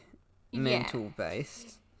very Yeah. mental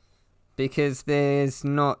based. Because there's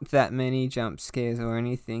not that many jump scares or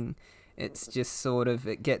anything. It's just sort of,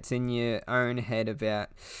 it gets in your own head about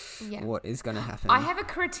Yeah. what is going to happen. I have a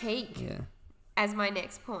critique Yeah. as my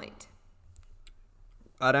next point.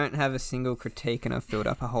 I don't have a single critique, and I've filled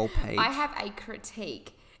up a whole page. I have a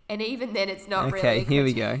critique, and even then it's not really Okay, a here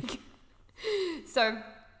we go. critique. So,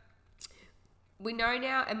 we know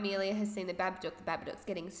now Amelia has seen the Babadook. The Babadook's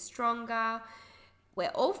getting stronger. We're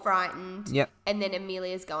all frightened. Yep. And then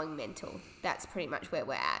Amelia's going mental. That's pretty much where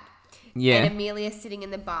we're at. Yeah. And Amelia's sitting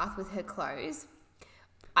in the bath with her clothes.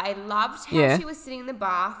 I loved how Yeah. she was sitting in the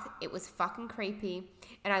bath. It was fucking creepy.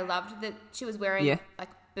 And I loved that she was wearing Yeah. like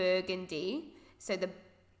burgundy. So the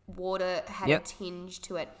water had Yep. a tinge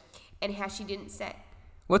to it. And how she didn't say,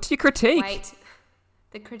 What's your critique? wait,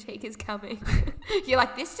 the critique is coming. You're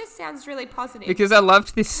like, this just sounds really positive. Because I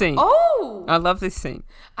loved this scene. Oh! I love this scene.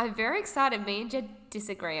 I'm very excited. Me and Jed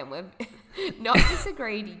disagree, and we've not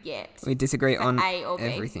disagreed yet. We disagree For on A or B.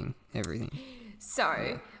 everything. Everything.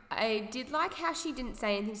 So, I did like how she didn't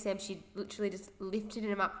say anything to Sam. She literally just lifted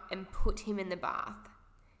him up and put him in the bath.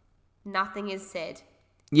 Nothing is said.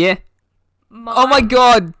 Yeah. Oh my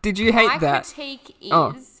god, did you My hate that? critique is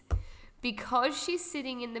Oh. because she's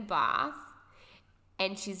sitting in the bath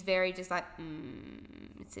and she's very just like,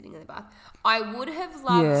 sitting in the bath. I would have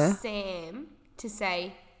loved Yeah. Sam to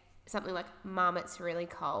say something like, Mum, it's really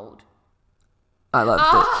cold. I loved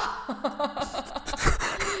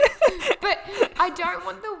Ah! But I don't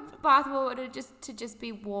want the bath water to just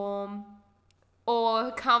be warm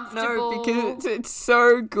or comfortable. No, because it's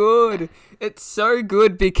so good. It's so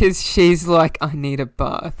good because she's like, I need a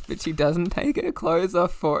bath, but she doesn't take her clothes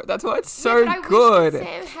off for it. That's why it's so but I good. wish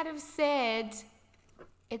that Sam had have said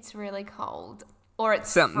it's really cold or it's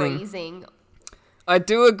Something. freezing. I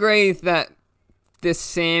do agree that the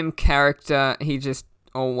Sam character, he just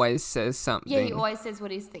always says something. Yeah, he always says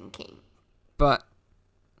what he's thinking. But,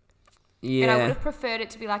 And I would yeah. have preferred it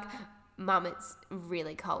to be like, Mum, it's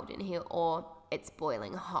really cold in here, or it's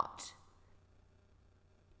boiling hot.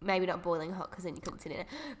 Maybe not boiling hot because then you couldn't sit in it.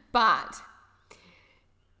 But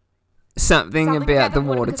Something about the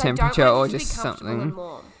water 'cause I don't temperature want or it to be just comfortable and something.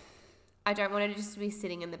 warm. I don't want it to just be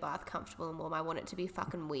sitting in the bath comfortable and warm. I want it to be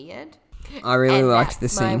fucking weird. I really And liked the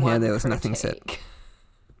that's my scene here. one There was nothing said. critique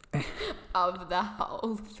of the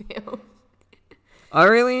whole film. I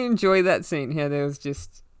really enjoyed that scene here. There was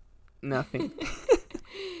just nothing.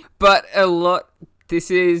 But a lot.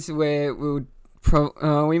 This is where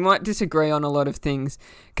we might disagree on a lot of things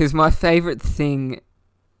because my favorite thing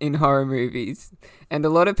in horror movies, and a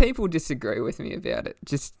lot of people disagree with me about it.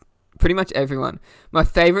 Just pretty much everyone. My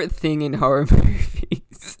favorite thing in horror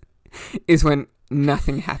movies is when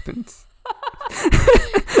nothing happens.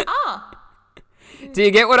 Ah. Do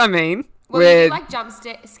you get what I mean? Well, you do like jump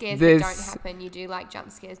scares that don't there's- happen. You do like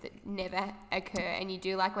jump scares that never occur. And you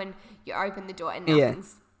do like when you open the door and Yeah.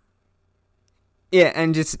 nothing's... Yeah,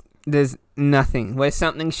 and just there's nothing where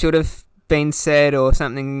something should have been said or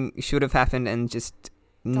something should have happened and just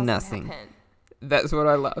doesn't nothing. happen. That's what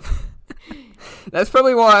I love. That's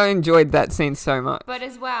probably why I enjoyed that scene so much. But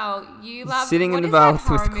as well, you love... Sitting in what the is that bath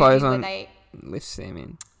with horror clothes movie on. where Lift Sam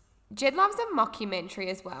in. Jed loves a mockumentary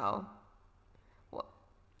as well.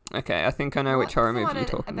 Okay, I think I know which What's horror the movie one you're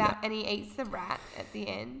talking about. And he eats the rat at the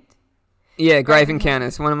end. Yeah, Grave Grave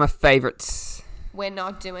Encounters, one of my favourites. We're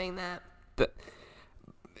not doing that.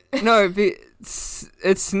 No, but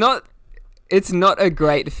it's not a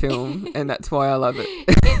great film, and that's why I love it.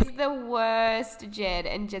 It's the worst, Jed.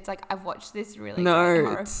 And Jed's like, I've watched this really No, great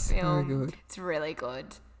horror it's so film. good. It's really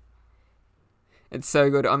good. It's so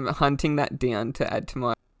good. I'm hunting that down to add to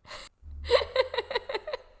my...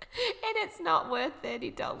 And it's not worth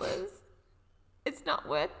 $30. It's not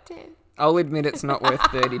worth 10. I'll admit it's not worth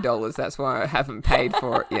 $30. That's why I haven't paid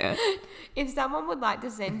for it yet. If someone would like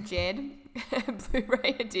to send Jed a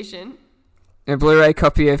Blu-ray edition, A Blu-ray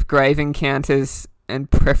copy of Grave Encounters and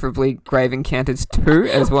preferably Grave Encounters 2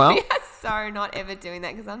 as well. we are so not ever doing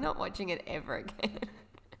that because I'm not watching it ever again.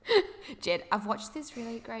 Jed, I've watched this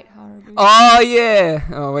really great horror movie. Oh, yeah.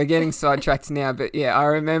 Oh, we're getting sidetracked now. But yeah, I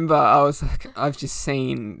remember I was like, I've just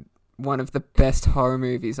seen one of the best horror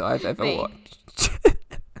movies I've ever Me. watched.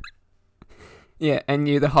 Yeah, and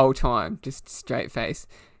you the whole time, just straight face.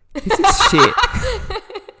 This is shit.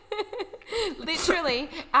 Literally,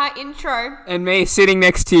 our intro. And me sitting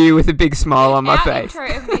next to you with a big smile on my Our face.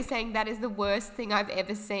 intro of me saying that is the worst thing I've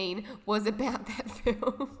ever seen was about that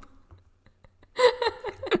film.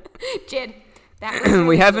 Jed, that was really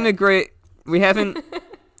We haven't good. agreed. We haven't.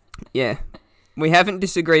 Yeah. We haven't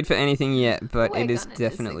disagreed for anything yet, but We're it is gonna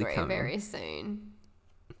definitely disagree coming. very soon.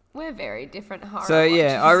 We're very different horror So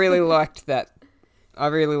yeah, I watchers. really liked that. I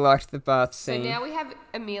really liked the bath So scene. now we have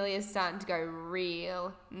Amelia starting to go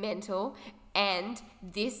real mental, and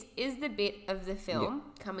this is the bit of the film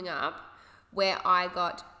coming up where I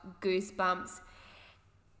got goosebumps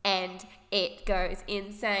and it goes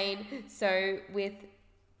insane. So with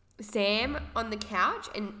Sam on the couch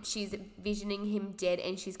and she's visioning him dead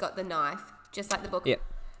and she's got the knife, just like the book. Yeah.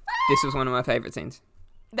 This was one of my favourite scenes.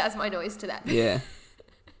 That's my noise to that. Yeah.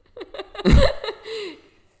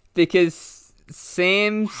 Because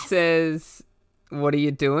Sam says, "What are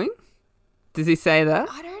you doing?" Does he say that?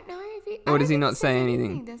 I don't know if he... Or I does don't he think not say says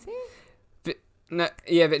anything? Does he? No,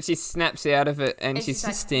 yeah, but she snaps out of it and And she's she's just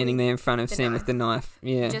like, standing there in front of the Sam with the knife.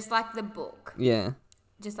 Yeah. Just like the book. Yeah.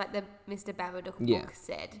 Just like the Mr. Babadook Yeah. book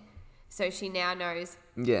said. So she now knows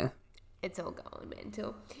Yeah. it's all going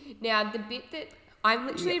mental. Now, the bit that I'm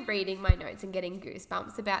literally reading my notes and getting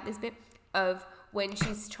goosebumps about this bit of when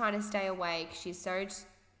she's trying to stay awake, she's so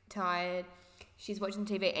tired, she's watching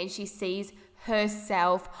TV and she sees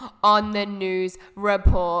herself on the news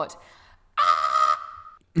report.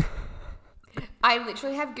 I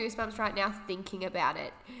literally have goosebumps right now thinking about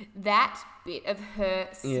it. That bit of her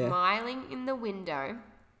Yeah. smiling in the window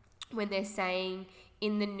when they're saying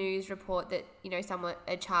in the news report that, you know,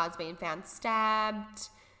 a child's been found stabbed,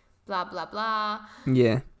 blah, blah, blah.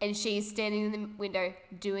 Yeah. And she's standing in the window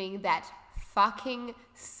doing that fucking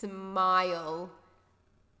smile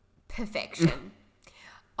perfection.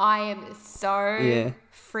 I am so Yeah.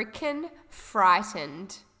 freaking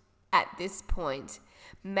frightened at this point.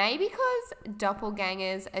 Maybe because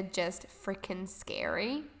doppelgangers are just freaking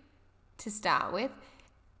scary to start with.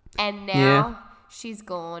 And now Yeah. she's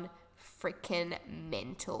gone freaking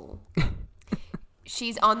mental.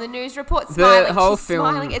 She's on the news report smiling. whole She's film-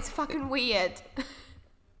 smiling. It's fucking weird.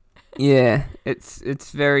 Yeah,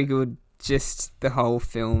 it's very good. Just the whole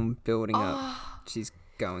film building up. She's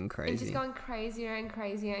going And crazy. just going crazier and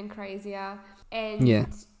crazier and crazier. And Yeah.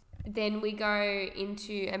 then we go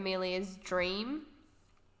into Amelia's dream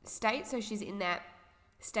state. So she's in that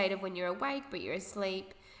state of when you're awake but you're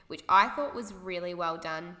asleep, which I thought was really well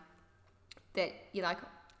done. That you're like,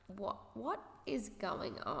 what is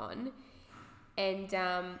going on? And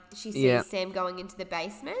she sees Yeah. Sam going into the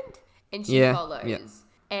basement and she Yeah, follows. yeah.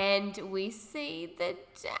 And we see the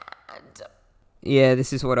dad. Yeah,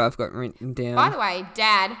 this is what I've got written down. By the way,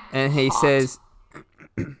 dad. And he hot. says,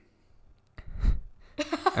 okay.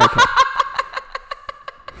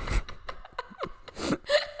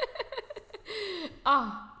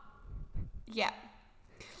 Yeah.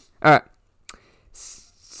 All right.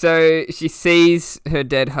 So she sees her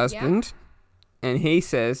dead husband, and he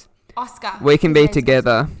says, Oscar. "We can His be name's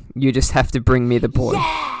together. You just have to bring me the boy."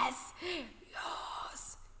 Yes!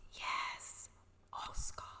 Yes!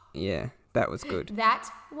 Oscar. Yeah, that was good. That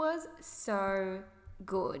was so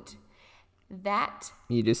good. That,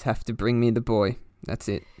 You just have to bring me the boy. That's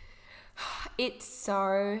it. it's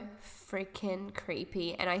so freaking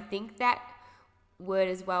creepy. And I think that word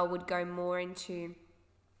as well would go more into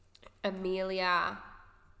Amelia.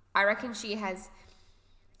 I reckon she has,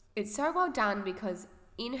 it's so well done because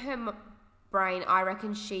in her brain, I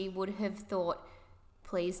reckon she would have thought,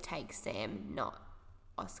 please take Sam, not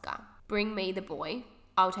Oscar. Bring me the boy.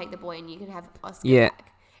 I'll take the boy and you can have Oscar Yeah.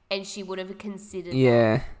 back. And she would have considered that.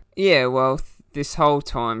 Yeah. Yeah, well, this whole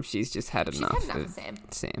time she's just had She's enough, had enough of of Sam.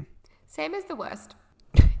 Sam. Sam is the worst.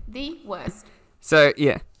 The worst. So,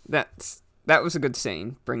 yeah, that was a good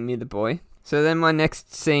scene. Bring me the boy. So then my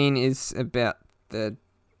next scene is about the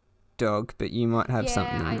dog, but you might have Yeah,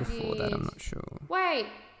 something I before that, I'm did. not sure. Wait,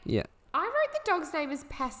 Yeah. I wrote the dog's name as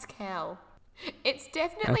Pascal. It's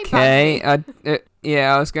definitely Okay, Bugsy.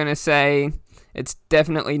 I was going to say it's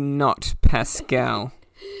definitely not Pascal.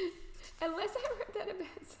 Unless I wrote that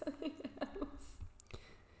about something else.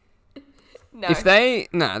 No. If they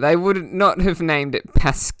would not have named it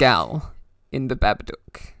Pascal in the Babadook.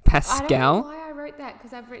 I don't know Pascal? why I wrote that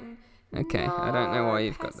because I've written. Okay, no, I don't know why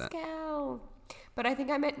you've got that. Pascal. But I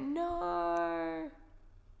think I meant no,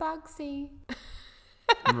 Bugsy.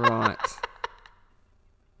 Right.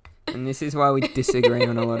 And this is why we disagree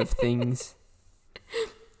on a lot of things.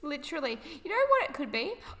 Literally. You know what it could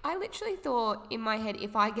be? I literally thought in my head,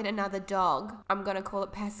 if I get another dog, I'm going to call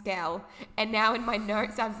it Pascal. And now in my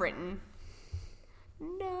notes, I've written,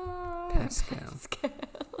 no. Pascal.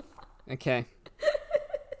 Okay.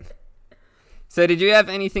 So did you have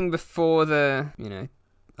anything before the,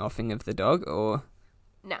 offing of the dog, or?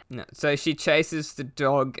 No. No. So she chases the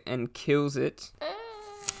dog and kills it.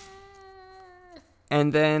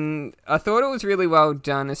 And then I thought it was really well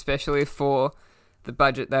done, especially for the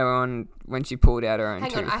budget they were on when she pulled out her own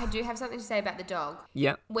Hang tooth. on, I do have something to say about the dog.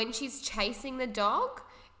 Yep. When she's chasing the dog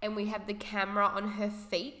and we have the camera on her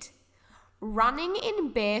feet, running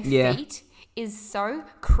in bare Yeah. feet is so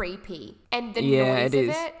creepy. And the Yeah, noise it of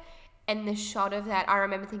is. it and the shot of that, I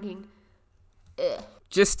remember thinking, ugh.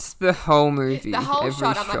 Just the whole movie, The whole every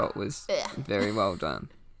shot, I'm like, shot was ugh. very well done.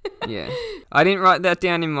 Yeah. I didn't write that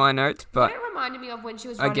down in my notes, but What it reminded me of when she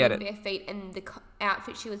was I running get in it. bare feet and the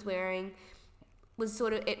outfit she was wearing was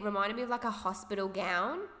sort of, it reminded me of like a hospital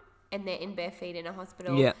gown and they're in bare feet in a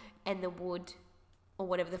hospital Yeah. and the wood or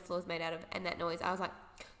whatever the floor's made out of and that noise. I was like,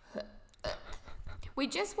 we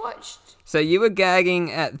just watched. So you were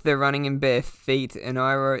gagging at the running in bare feet, and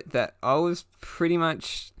I wrote that I was pretty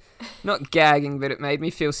much not gagging, but it made me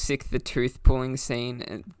feel sick, the tooth pulling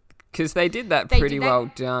scene. Because they did that They pretty did that-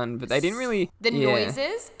 well done, but they didn't really... The yeah.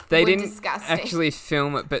 noises They were didn't disgusting. actually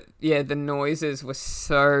film it, but yeah, the noises were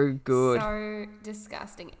so good. So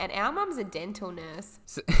disgusting. And our mum's a dental nurse.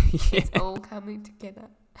 So, yeah, It's all coming together.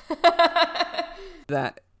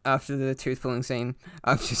 that after the tooth pulling scene,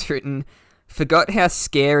 I've just written, forgot how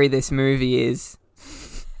scary this movie is.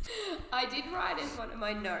 I did write as one of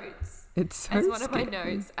my notes. It's so As one of my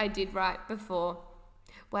scary. notes, I did write before.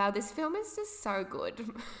 Wow, this film is just so good.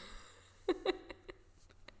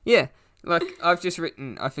 Yeah, like I've just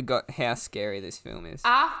written, I forgot how scary this film is.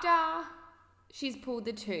 After she's pulled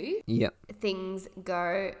the tooth, Yep. things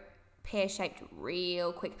go pear-shaped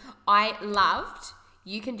real quick. I loved,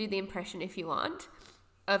 you can do the impression if you want,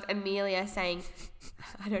 of Amelia saying,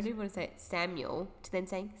 I don't even want to say it, Samuel, to then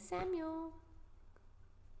saying, Samuel.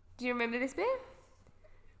 Do you remember this bit?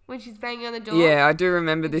 When she's banging on the door? Yeah, I do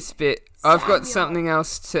remember this bit. I've got Samuel. something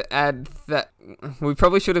else to add that we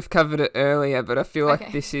probably should have covered it earlier, but I feel like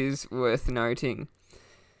Okay. this is worth noting.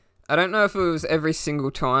 I don't know if it was every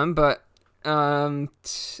single time, but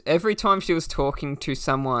every time she was talking to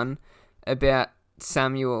someone about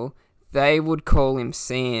Samuel, they would call him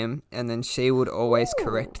Sam, and then she would always Ooh.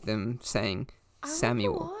 correct them saying I wonder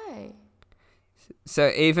Samuel. why.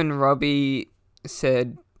 So even Robbie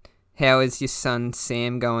said, "How is your son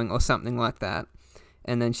Sam going?" or something like that.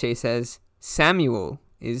 And then she says, "Samuel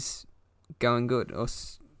is going good," or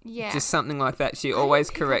Yeah. just something like that. She I didn't always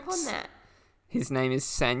pick up corrects on that. his name is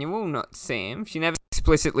Samuel, not Sam. She never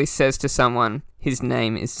explicitly says to someone his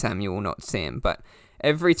name is Samuel, not Sam. But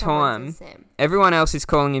every Someone time, says Sam. everyone else is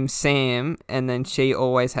calling him Sam, and then she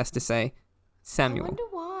always has to say I Samuel. wonder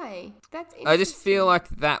why. That's interesting. I just feel like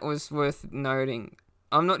that was worth noting.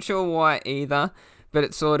 I'm not sure why either, but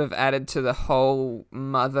it sort of added to the whole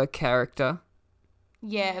mother character,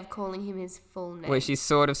 Yeah, of calling him his full name. where she's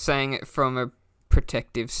sort of saying it from a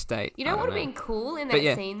protective state. You know I what don't would have been cool in that But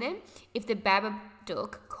yeah. scene then? If the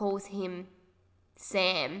Babadook calls him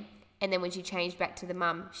Sam, and then when she changed back to the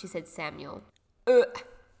mum, she said Samuel.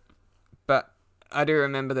 But I do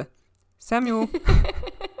remember the Samuel.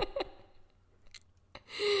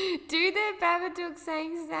 Do the Babadook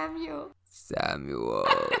saying Samuel? Samuel.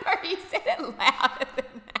 No, he said it louder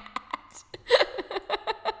than that.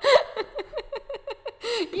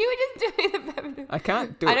 You were just doing the Babadook. I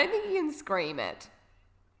can't do I it. don't think you can scream it.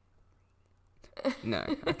 No,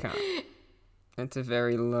 I can't. It's a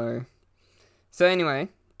very low. So anyway,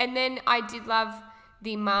 And then I did love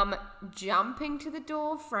the mum jumping to the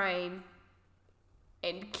door frame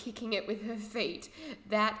and kicking it with her feet.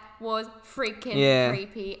 That was freaking Yeah.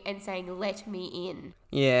 creepy, and saying, "Let me in."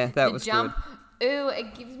 yeah, that The was jump, good. ooh,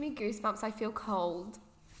 it gives me goosebumps. I feel cold.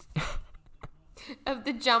 Of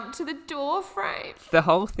the jump to the door frame. The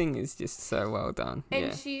whole thing is just so well done. And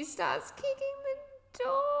Yeah. she starts kicking the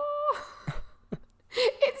door.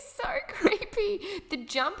 It's so creepy. The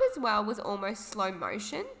jump as well was almost slow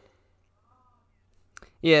motion.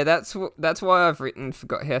 Yeah, that's why I've written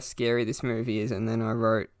forgot how scary this movie is, and then I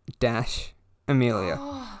wrote dash Amelia.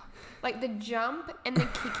 Oh, like the jump and the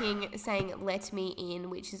kicking saying "let me in,"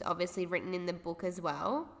 which is obviously written in the book as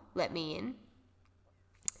well. Let me in.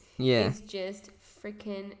 Yeah. It's just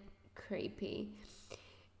freaking creepy.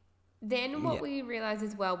 Then what Yeah. we realise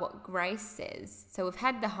as well, what Grace says. So we've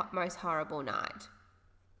had the most horrible night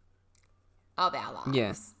of our lives.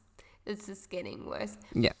 Yeah. It's just getting worse.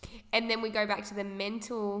 Yeah. And then we go back to the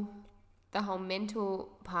whole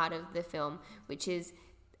mental part of the film, which is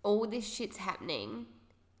all this shit's happening,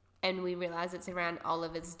 and we realise it's around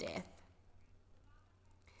Oliver's death.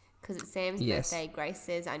 Because it's Sam's Yes. birthday. Grace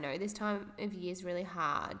says, "I know this time of year is really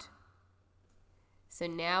hard." So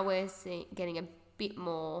now we're getting a bit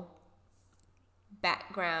more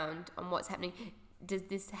background on what's happening. Does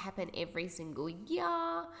this happen every single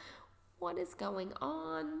year? What is going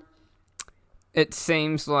on? It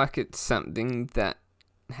seems like it's something that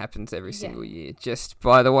happens every single year. Just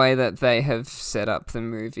by the way that they have set up the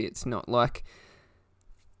movie, it's not like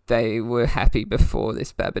they were happy before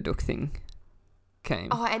this Babadook thing came.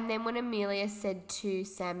 Oh, and then when Amelia said to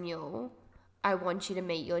Samuel, "I want you to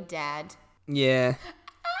meet your dad." Yeah.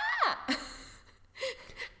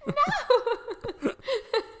 No!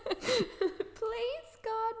 Please,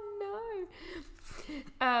 God,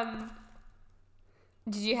 no.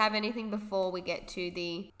 Did you have anything before we get to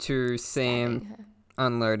the To Sam stabbing her?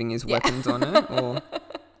 unloading his Yeah. weapons on her, or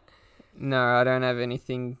no, I don't have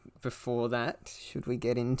anything before that. Should we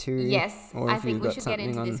get into? Yes, or I have you think we got should get something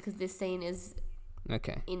into on? this because this scene is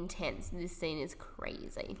Okay. intense. This scene is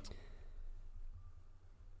crazy.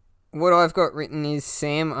 What I've got written is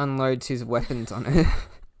Sam unloads his weapons on her.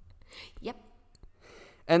 Yep.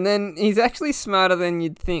 And then he's actually smarter than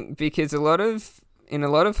you'd think, because in a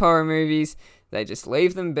lot of horror movies, they just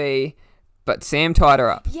leave them be, but Sam tied her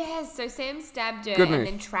up. Yes, so Sam stabbed her Good and move.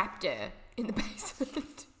 then trapped her in the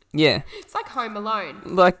basement. Yeah. It's like Home Alone.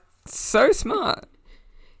 Like, so smart.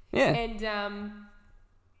 Yeah. And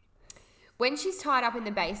when she's tied up in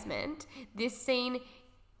the basement, this scene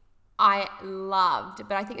I loved,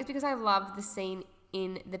 but I think it's because I loved the scene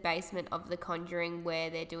in the basement of The Conjuring where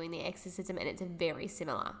they're doing the exorcism, and it's very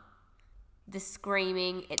similar. The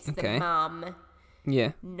screaming, it's the Okay. mum,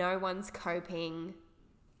 Yeah. no one's coping,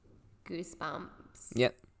 goosebumps.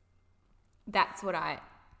 Yep. That's what I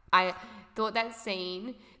thought that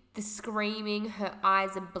scene, the screaming, her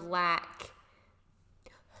eyes are black.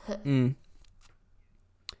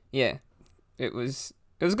 yeah, it was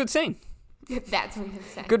a good scene. That's what you're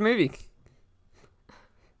saying. Good movie.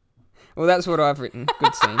 Well, that's what I've written.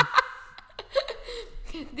 Good scene.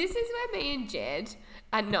 This is where me and Jed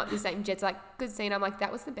are not the same. Jed's like, good scene. I'm like,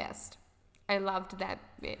 that was the best. I loved that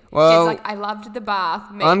bit. Well, Jed's like, I loved the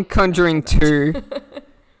bath. Me, I'm Conjuring 2.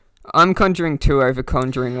 I'm Conjuring 2 over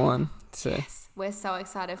Conjuring 1. So. Yes, we're so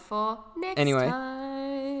excited for next Anyway.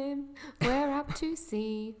 time. We're up to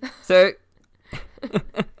see. So,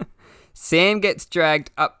 Sam gets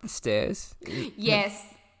dragged up the stairs.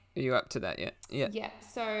 Yes. Are you up to that yet? Yeah. Yeah.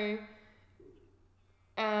 So,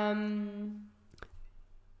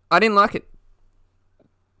 I didn't like it.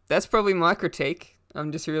 That's probably my critique.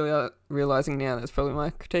 I'm just really realizing now that's probably my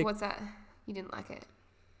critique. what's that? You didn't like it?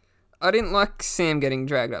 I didn't like Sam getting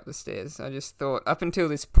dragged up the stairs. I just thought up until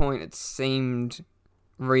this point it seemed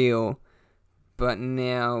real, but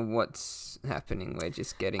now what's happening? We're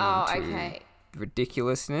just getting into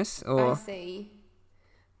ridiculousness. Or I see.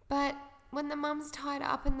 But when the mum's tied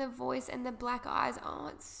up and the voice and the black eyes, oh,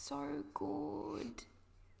 it's so good.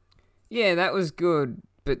 yeah, that was good.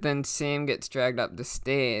 But then Sam gets dragged up the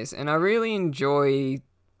stairs, and I really enjoy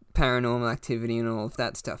Paranormal Activity and all of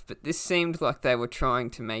that stuff. But this seemed like they were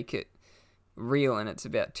trying to make it real, and it's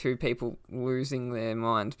about two people losing their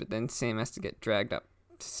minds, but then Sam has to get dragged up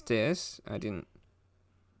the stairs. I didn't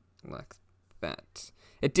like that.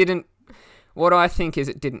 It didn't. What I think is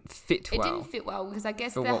it didn't fit well. It didn't fit well because I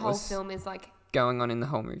guess for the what whole was film is like going on in the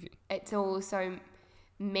whole movie. it's all so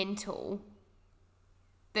mental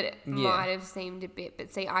that it Yeah. might have seemed a bit.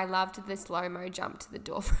 But see, I loved the slow-mo jump to the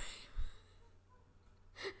door frame.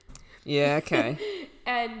 Yeah, okay.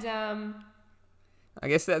 And I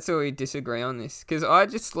guess that's where we disagree on this, because I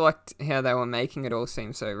just liked how they were making it all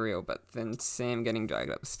seem so real, but then Sam getting dragged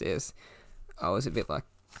up the stairs, I was a bit like,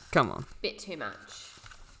 come on. bit too much.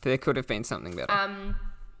 There could have been something better.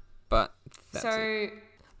 But that's it. So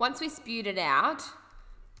once we spewed it out,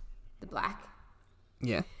 the black,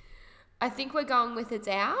 Yeah. I think we're going with it's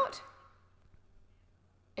out.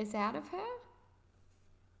 It's out of her.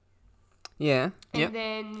 Yeah. And Yep.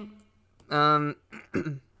 then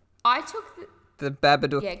I took the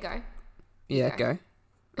Babadook. Yeah, go. Yeah, go. go.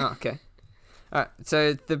 Oh, okay. Alright,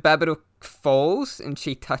 so the Babadook falls and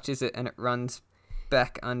she touches it and it runs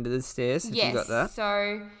back under the stairs. Have Yes. you got that?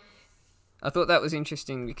 So I thought that was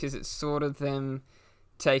interesting because it's sort of them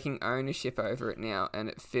taking ownership over it now, and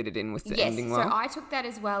it fitted in with the yes, ending so well. I took that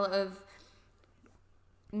as well of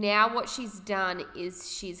now what she's done is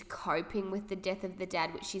she's coping with the death of the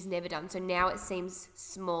dad, which she's never done. So now it seems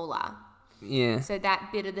smaller. Yeah. So that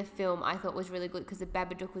bit of the film I thought was really good because the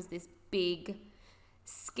Babadook was this big,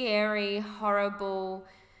 scary, horrible,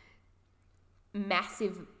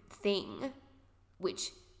 massive thing,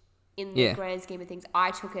 which in the Yeah. grand scheme of things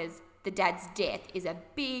I took as the dad's death is a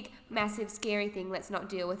big, massive, scary thing. Let's not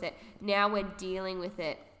deal with it. Now we're dealing with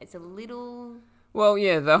it. It's a little... Well,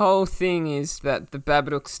 yeah, the whole thing is that the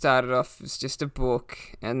Babadook started off as just a book,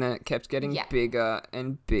 and then it kept getting Yeah. bigger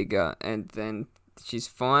and bigger, and then she's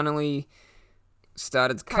finally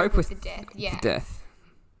started to cope with the death. Yeah. the death.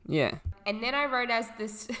 Yeah. And then I wrote as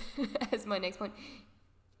this as my next point.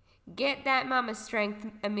 Get that mama strength,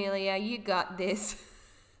 Amelia. You got this.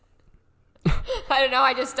 I don't know.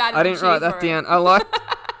 I just started. I to didn't cheer write for that it. down.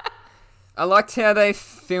 I liked how they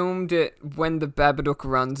filmed it when the Babadook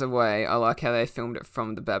runs away. I like how they filmed it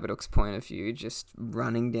from the Babadook's point of view, just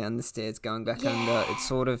running down the stairs, going back under. It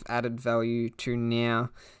sort of added value to now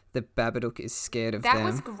the Babadook is scared of That them.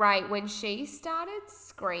 was great when she started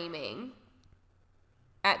screaming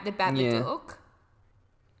at the Babadook.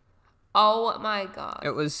 Oh my god!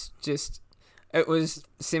 It was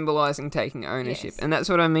symbolising taking ownership. Yes. And that's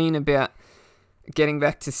what I mean about getting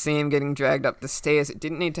back to Sam getting dragged up the stairs. It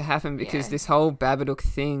didn't need to happen because Yeah. this whole Babadook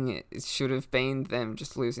thing, it should have been them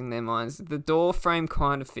just losing their minds. The door frame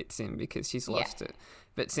kind of fits in because she's lost it.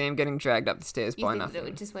 But Sam getting dragged up the stairs You by think nothing that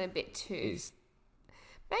it just went a bit too. is...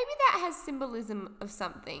 Maybe that has symbolism of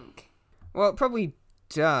something Well, it probably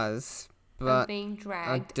does, of but being I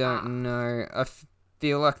dragged don't up. know. I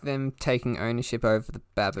feel like them taking ownership over the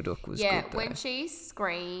Babadook was Yeah, good, though. when she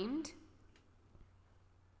screamed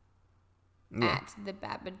Yeah. at the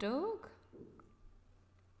Babadook,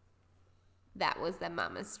 that was the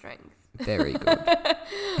mama's strength. Very good.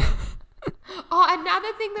 Oh,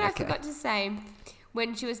 another thing that Okay. I forgot to say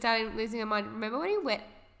when she was starting losing her mind. Remember when he wet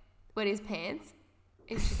his pants?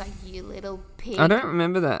 And she's like, "You little pig." I don't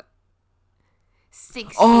remember that.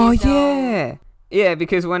 6 Oh, years old. yeah. Yeah,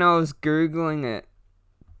 because when I was Googling it,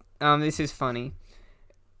 this is funny.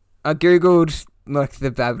 I Googled, like,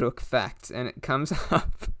 the Babadook facts, and it comes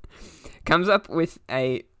up with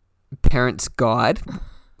a parent's guide,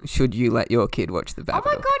 should you let your kid watch the Babadook? Oh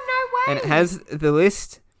my god, no way! And it has the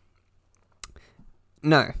list.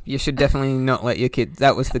 No, you should definitely not let your kid.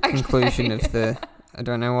 That was the conclusion of the. I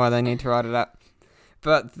don't know why they need to write it up,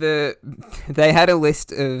 but they had a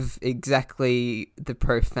list of exactly the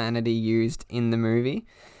profanity used in the movie.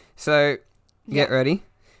 So get ready.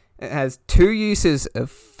 It has 2 uses of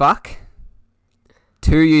fuck,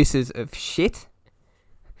 2 uses of shit,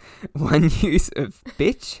 1 use of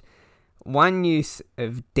bitch, 1 use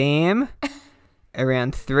of damn,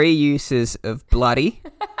 around 3 uses of bloody.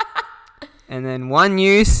 And then 1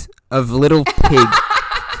 use of little pig.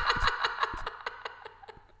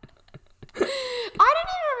 I don't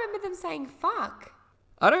even remember them saying fuck.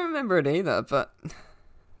 I don't remember it either, but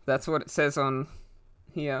that's what it says on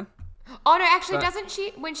here. Oh no, actually, doesn't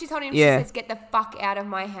she? When she's holding him, Yeah. she says, "Get the fuck out of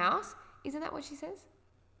my house." Isn't that what she says?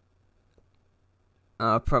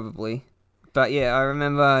 Probably. But yeah, I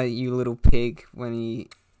remember you little pig when he...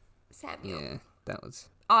 Samuel. Yeah, that was...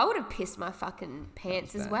 I would have pissed my fucking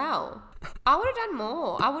pants as well. I would have done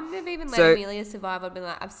more. I wouldn't have even let So- Amelia survive. I'd be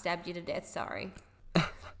like, "I've stabbed you to death. Sorry."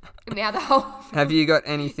 And now the whole. Have you got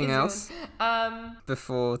anything is else ruined.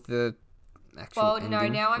 before the actual Well, ending? no.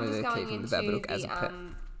 Now I'm where just they're going keeping into the Babadook as a pet?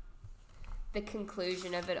 the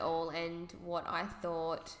conclusion of it all and what I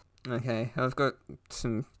thought. Okay, I've got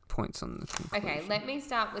some points on the conclusion. Okay, let me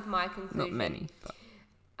start with my conclusion. Not many, but...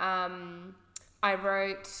 I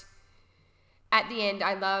wrote at the end,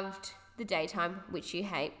 I loved the daytime, which you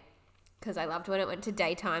hate, because I loved when it went to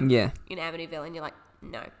daytime Yeah. in Amityville, and you're like,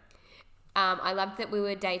 no. I loved that we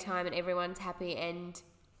were daytime and everyone's happy, and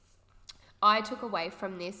I took away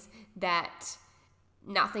from this that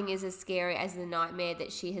nothing is as scary as the nightmare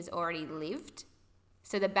that she has already lived.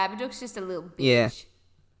 So the Babadook's just a little bitch. Yeah.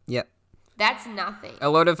 Yep. That's nothing. A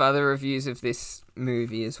lot of other reviews of this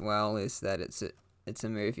movie as well is that it's a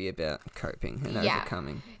movie about coping and Yeah.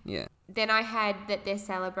 overcoming. Yeah. Then I had that they're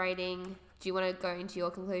celebrating. Do you want to go into your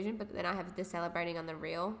conclusion? But then I have they're celebrating on the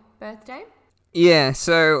real birthday. Yeah,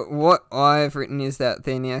 so what I've written is that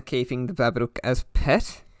they're now keeping the Babadook as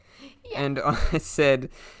pet. Yeah. And I said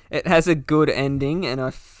it has a good ending, and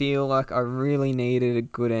I feel like I really needed a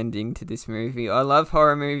good ending to this movie. I love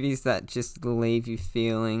horror movies that just leave you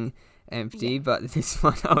feeling empty, but this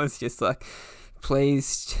one I was just like,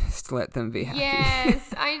 please just let them be happy.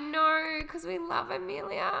 Yes, I know, because we love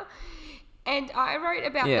Amelia. And I wrote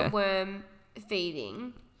about Yeah. the worm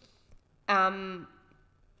feeding. And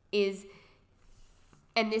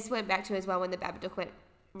this went back to as well when the Babadook went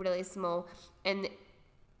really small. And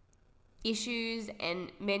issues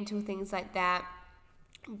and mental things like that,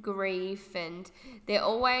 grief, and they're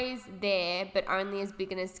always there, but only as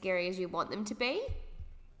big and as scary as you want them to be.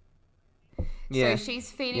 Yeah. So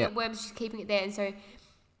she's feeding it worms, she's keeping it there, and so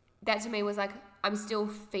that to me was like, I'm still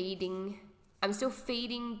feeding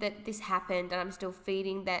that this happened, and I'm still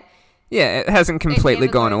feeding that. Yeah, it hasn't completely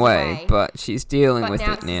never gone goes away, away. but she's dealing But with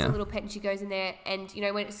now it it's just a now. little pet, and she goes in there, and you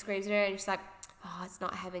know when it screams at her, and she's like, "Oh, it's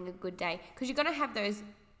not having a good day," because you're gonna have those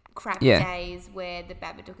crap Yeah. days where the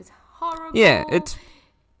Babadook is horrible. Yeah,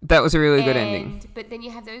 that was a really good ending. But then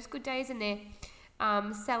you have those good days, and they're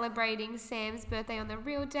celebrating Sam's birthday on the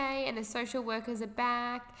real day, and the social workers are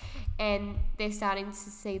back, and they're starting to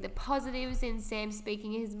see the positives in Sam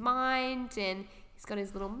speaking his mind, and he's got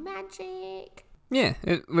his little magic. Yeah,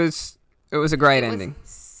 it was a great It ending. was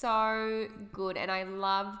so good, and I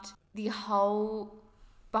loved the whole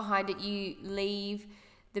behind it. You leave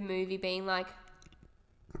the movie being like,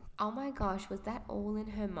 oh my gosh, was that all in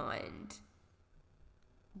her mind?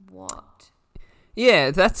 What?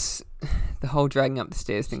 Yeah, that's the whole dragging up the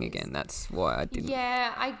stairs thing again. That's why I didn't.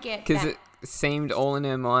 Yeah, I get Because that. it seemed all in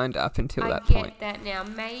her mind up until I that get point. that now.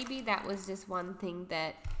 Maybe that was just one thing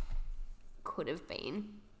that could have been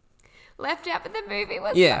left out, but the movie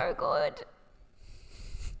was Yeah. so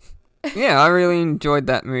good. Yeah, I really enjoyed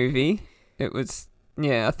that movie. It was,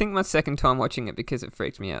 yeah, I think my second time watching it because it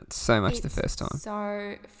freaked me out so much the It's first time.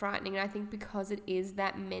 so frightening, and I think because it is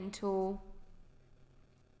that mental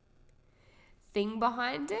thing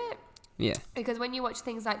behind it. Yeah, Because when you watch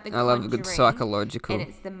things like The I love a good Conjuring, psychological. and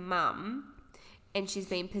it's the mum, and she's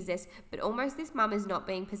being possessed, but almost this mum is not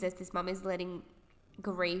being possessed. This mum is letting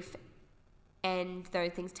grief and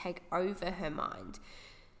those things take over her mind.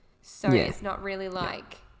 So Yeah. it's not really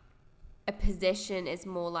like a possession. It's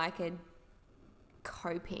more like a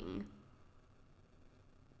coping.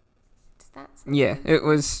 Does that sound Yeah, it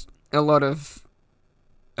was a lot of,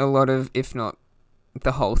 if not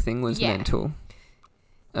the whole thing was Yeah. mental.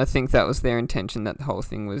 I think that was their intention, that the whole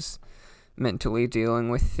thing was mentally dealing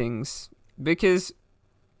with things. Because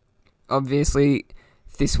obviously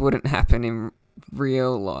this wouldn't happen in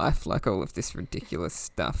real life, like all of this ridiculous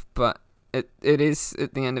stuff. But it is,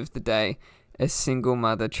 at the end of the day, a single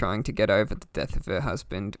mother trying to get over the death of her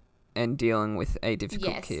husband and dealing with a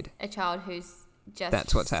difficult kid. A child who's just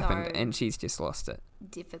That's what's so happened, and she's just lost it.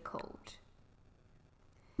 difficult.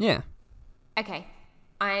 Yeah. Okay,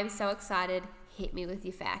 I am so excited. Hit me with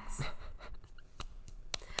your facts.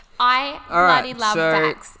 I All right, bloody love so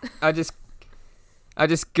facts. I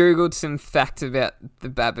just googled some facts about the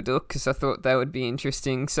Babadook because I thought they would be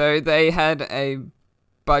interesting. So they had a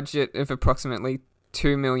budget of approximately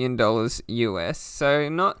 $2 million US, so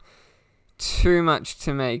not too much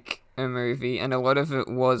to make a movie, and a lot of it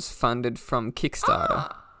was funded from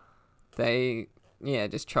Kickstarter. They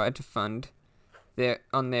just tried to fund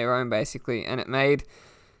on their own basically, and it made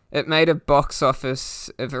a box office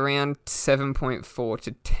of around 7.4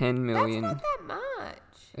 to 10 million. That's not that much.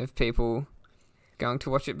 Of people going to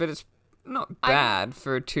watch it, but it's not bad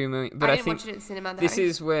for a 2 million. But I I didn't think watch it at cinema though. this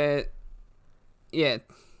is where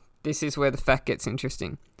the fact gets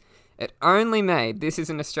interesting. It only made, this is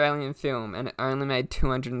an Australian film, and it only made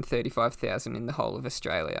 235,000 in the whole of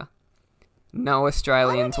Australia. No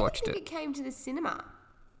Australians watched I don't it. even think it came to the cinema.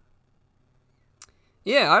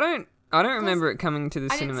 Yeah, I don't remember it coming to the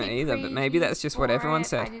I didn't cinema see either, but maybe that's just what previews everyone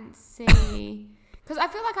for it. I said. didn't see because I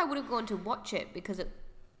feel like I would have gone to watch it because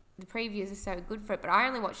the previews are so good for it. But I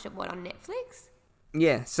only watched it on Netflix.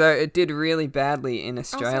 Yeah, so it did really badly in Oh,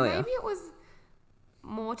 so Australia. maybe it was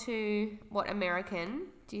more to American?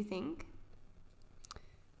 Do you think?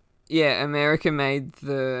 Yeah, America made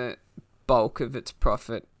the bulk of its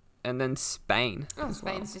profit, and then Spain. Oh, as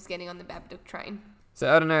well. Spain's just getting on the Babadook train.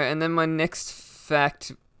 So I don't know. And then my next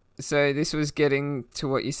fact. So this was getting to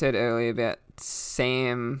what you said earlier about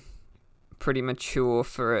Sam, pretty mature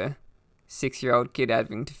for a 6-year-old kid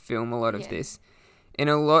having to film a lot of this. In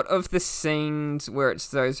a lot of the scenes where it's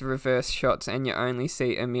those reverse shots and you only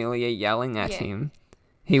see Amelia yelling at him,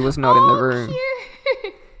 he was not in the room.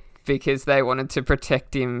 Cute. Because they wanted to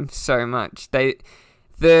protect him so much.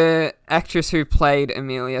 The actress who played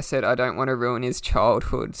Amelia said, I don't want to ruin his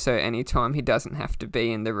childhood, so anytime he doesn't have to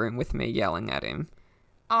be in the room with me yelling at him,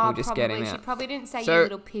 we'll just probably. get him She out. probably didn't say So- you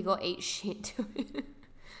little pig or eat shit to it.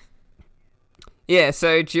 Yeah,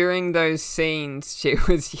 so during those scenes, she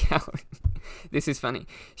was yelling. This is funny.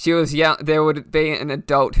 She was there would be an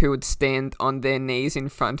adult who would stand on their knees in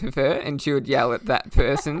front of her, and she would yell at that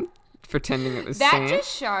person, pretending it was That Sam.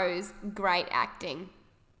 just shows great acting.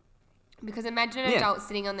 Because imagine an Yeah. adult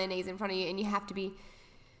sitting on their knees in front of you and you have to be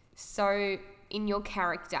so in your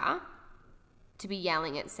character to be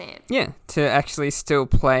yelling at Sam. Yeah, to actually still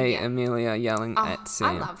play Yeah. Amelia yelling Oh, at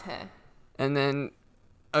Sam. I love her. And then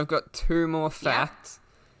I've got 2 more facts.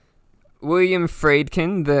 William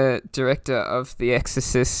Friedkin, the director of The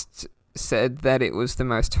Exorcist, said that it was the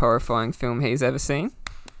most horrifying film he's ever seen.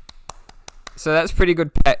 So that's pretty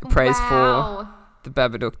good praise for Wow. the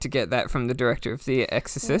Babadook to get that from the director of The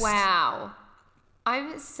Exorcist. Wow.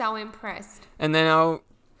 I'm so impressed. And then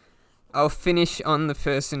I'll finish on the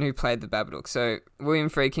person who played the Babadook. So William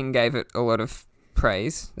Friedkin gave it a lot of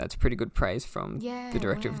praise. That's pretty good praise from the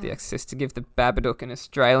director of The Exorcist to give the Babadook an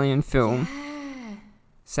Australian film,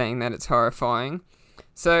 saying that it's horrifying.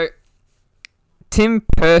 So Tim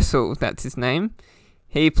Purcell, that's his name,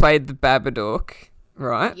 he played the Babadook,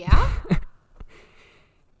 right? Yeah?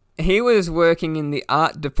 He was working in the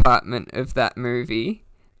art department of that movie,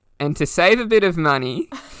 and to save a bit of money,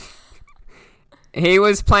 he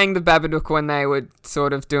was playing the Babadook when they were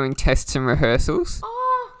sort of doing tests and rehearsals.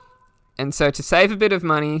 Oh, And so to save a bit of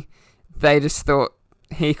money, they just thought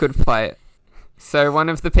he could play it. So one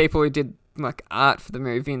of the people who did like art for the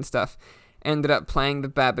movie and stuff ended up playing the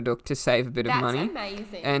Babadook to save a bit of that's money.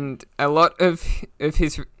 amazing. And a lot of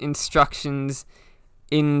his instructions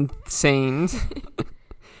in scenes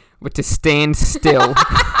were to stand still.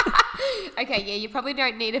 Okay, yeah, you probably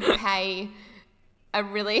don't need to pay a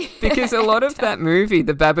really... Because a lot of that movie,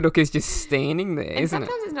 the Babadook is just standing there, and isn't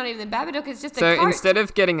sometimes it? it's not even the Babadook, it's just a So coat. instead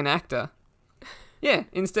of getting an actor,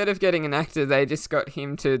 they just got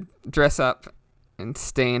him to dress up and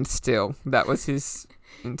stand still. That was his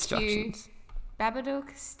instructions.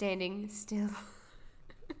 Babadook standing still.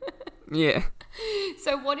 Yeah.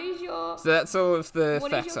 So what is your... So that's all of the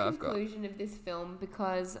What is facts your I've got. conclusion of this film?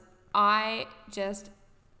 Because I just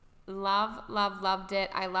loved it.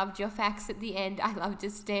 I loved your facts at the end. I loved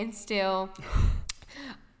Just Stand Still.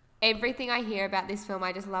 Everything I hear about this film,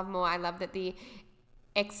 I just love more. I love that the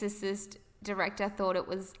Exorcist director thought it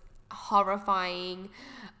was horrifying.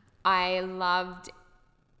 I loved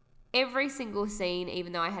every single scene,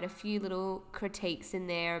 even though I had a few little critiques in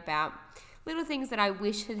there about little things that I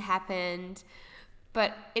wish had happened.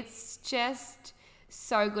 But it's just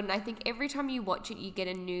so good. And I think every time you watch it, you get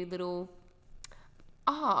a new little,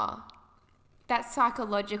 that's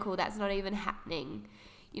psychological. That's not even happening.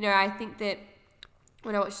 You know, I think that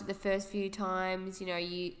when I watched it the first few times, you know,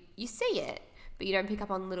 you see it, but you don't pick up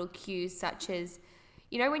on little cues such as,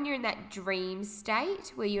 you know, when you're in that dream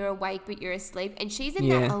state where you're awake but you're asleep, and she's in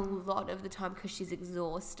that a lot of the time because she's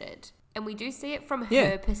exhausted. And we do see it from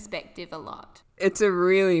her perspective a lot. It's a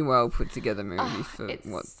really well put together movie for it's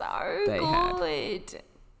what so they had. good.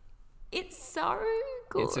 It's so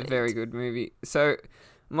good. It's a very good movie. So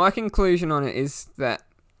my conclusion on it is that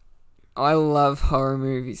I love horror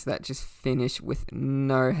movies that just finish with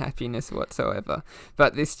no happiness whatsoever.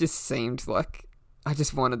 But this just seemed like I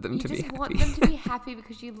just wanted them to be happy. You just want them to be happy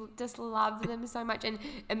because you just love them so much. And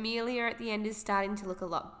Amelia at the end is starting to look a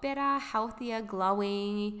lot better, healthier,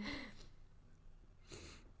 glowing.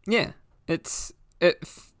 Yeah, it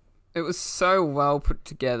was so well put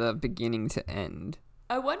together, beginning to end.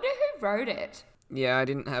 I wonder who wrote it. Yeah, I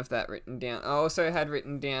didn't have that written down. I also had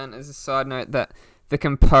written down as a side note that the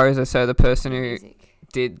composer, so the person who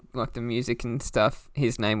did like the music and stuff,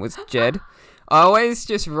 his name was Jed. I always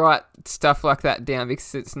just write stuff like that down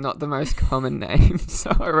because it's not the most common name, so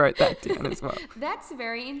I wrote that down as well. That's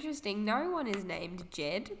very interesting. No one is named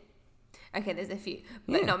Jed. Okay, there's a few,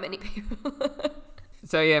 but not many people.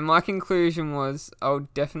 So yeah, my conclusion was I'll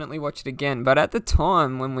definitely watch it again. But at the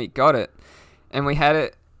time when we got it, and we had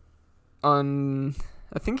it on,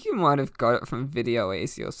 I think you might have got it from Video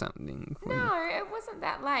Easy or something. No, it wasn't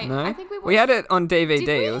that late. No? I think we had it on DVD. Did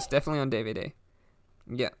we? It was definitely on DVD.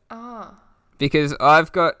 Yeah. Oh. Because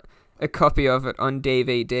I've got a copy of it on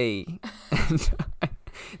DVD. And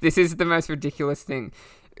this is the most ridiculous thing.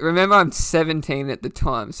 Remember, I'm 17 at the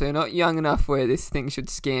time, so not young enough where this thing should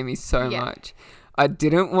scare me so much. I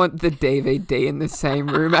didn't want the DVD in the same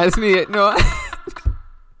room as me at night.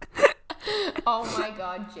 Oh my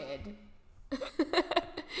God, Jed.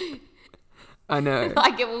 I know.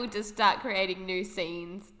 Like it will just start creating new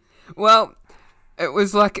scenes. Well, it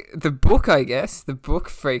was like the book, I guess. The book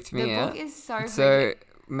freaked me out. The book is so So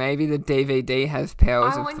maybe the DVD has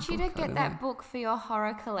powers of the book. I want you to get that book for your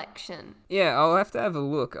horror collection. Yeah, I'll have to have a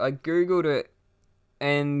look. I Googled it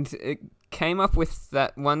and it came up with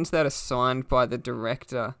that ones that are signed by the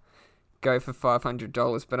director go for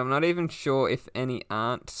 $500, but I'm not even sure if any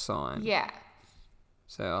aren't signed. Yeah.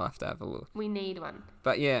 So I'll have to have a look. We need one.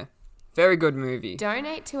 But yeah, very good movie.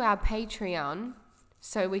 Donate to our Patreon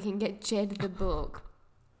so we can get Jed the book.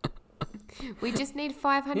 We just need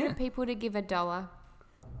 500 people to give $1.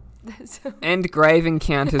 And Grave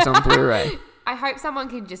Encounters on Blu-ray. I hope someone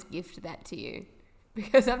can just gift that to you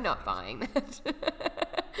because I'm not buying that.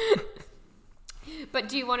 But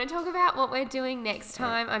do you want to talk about what we're doing next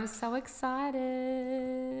time? I'm so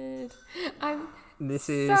excited.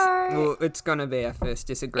 It's going to be our first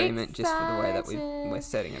disagreement just for the way that we're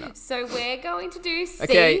setting it up. So we're going to do C.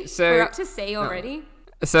 Okay, so we're up to C already.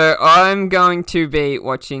 So I'm going to be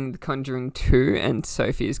watching The Conjuring 2 and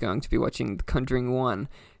Sophie is going to be watching The Conjuring 1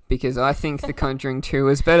 because I think The Conjuring 2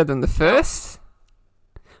 is better than the first.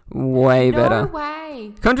 Way better. No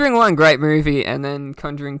way. Conjuring 1, great movie, and then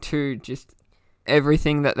Conjuring 2, just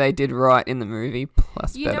everything that they did right in the movie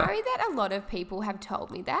plus better. You know that a lot of people have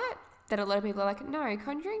told me that a lot of people are like, no,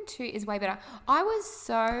 Conjuring 2 is way better. I was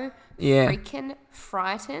so freaking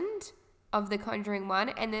frightened of The Conjuring 1,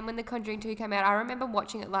 and then when The Conjuring 2 came out, I remember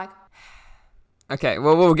watching it like... Okay,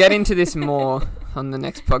 well, we'll get into this more on the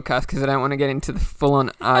next podcast because I don't want to get into the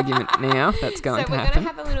full-on argument now. That's going to happen. So we're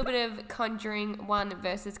going to have a little bit of Conjuring 1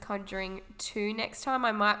 versus Conjuring 2 next time.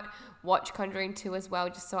 I might watch Conjuring 2 as well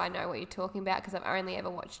just so I know what you're talking about because I've only ever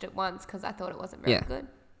watched it once because I thought it wasn't very good.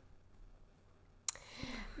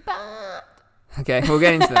 But... Okay, we'll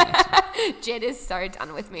get into that next. Jed is so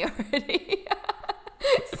done with me already.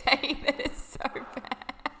 Saying that it's so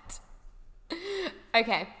bad.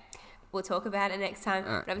 Okay. We'll talk about it next time.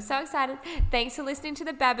 Right. But I'm so excited. Thanks for listening to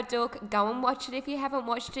The Babadook. Go and watch it if you haven't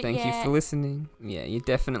watched it yet. Thank you for listening. Yeah, you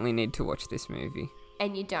definitely need to watch this movie.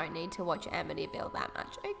 And you don't need to watch Amityville that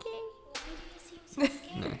much, okay?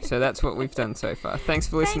 No, so that's what we've done so far. Thanks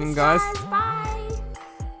for listening, guys. Bye.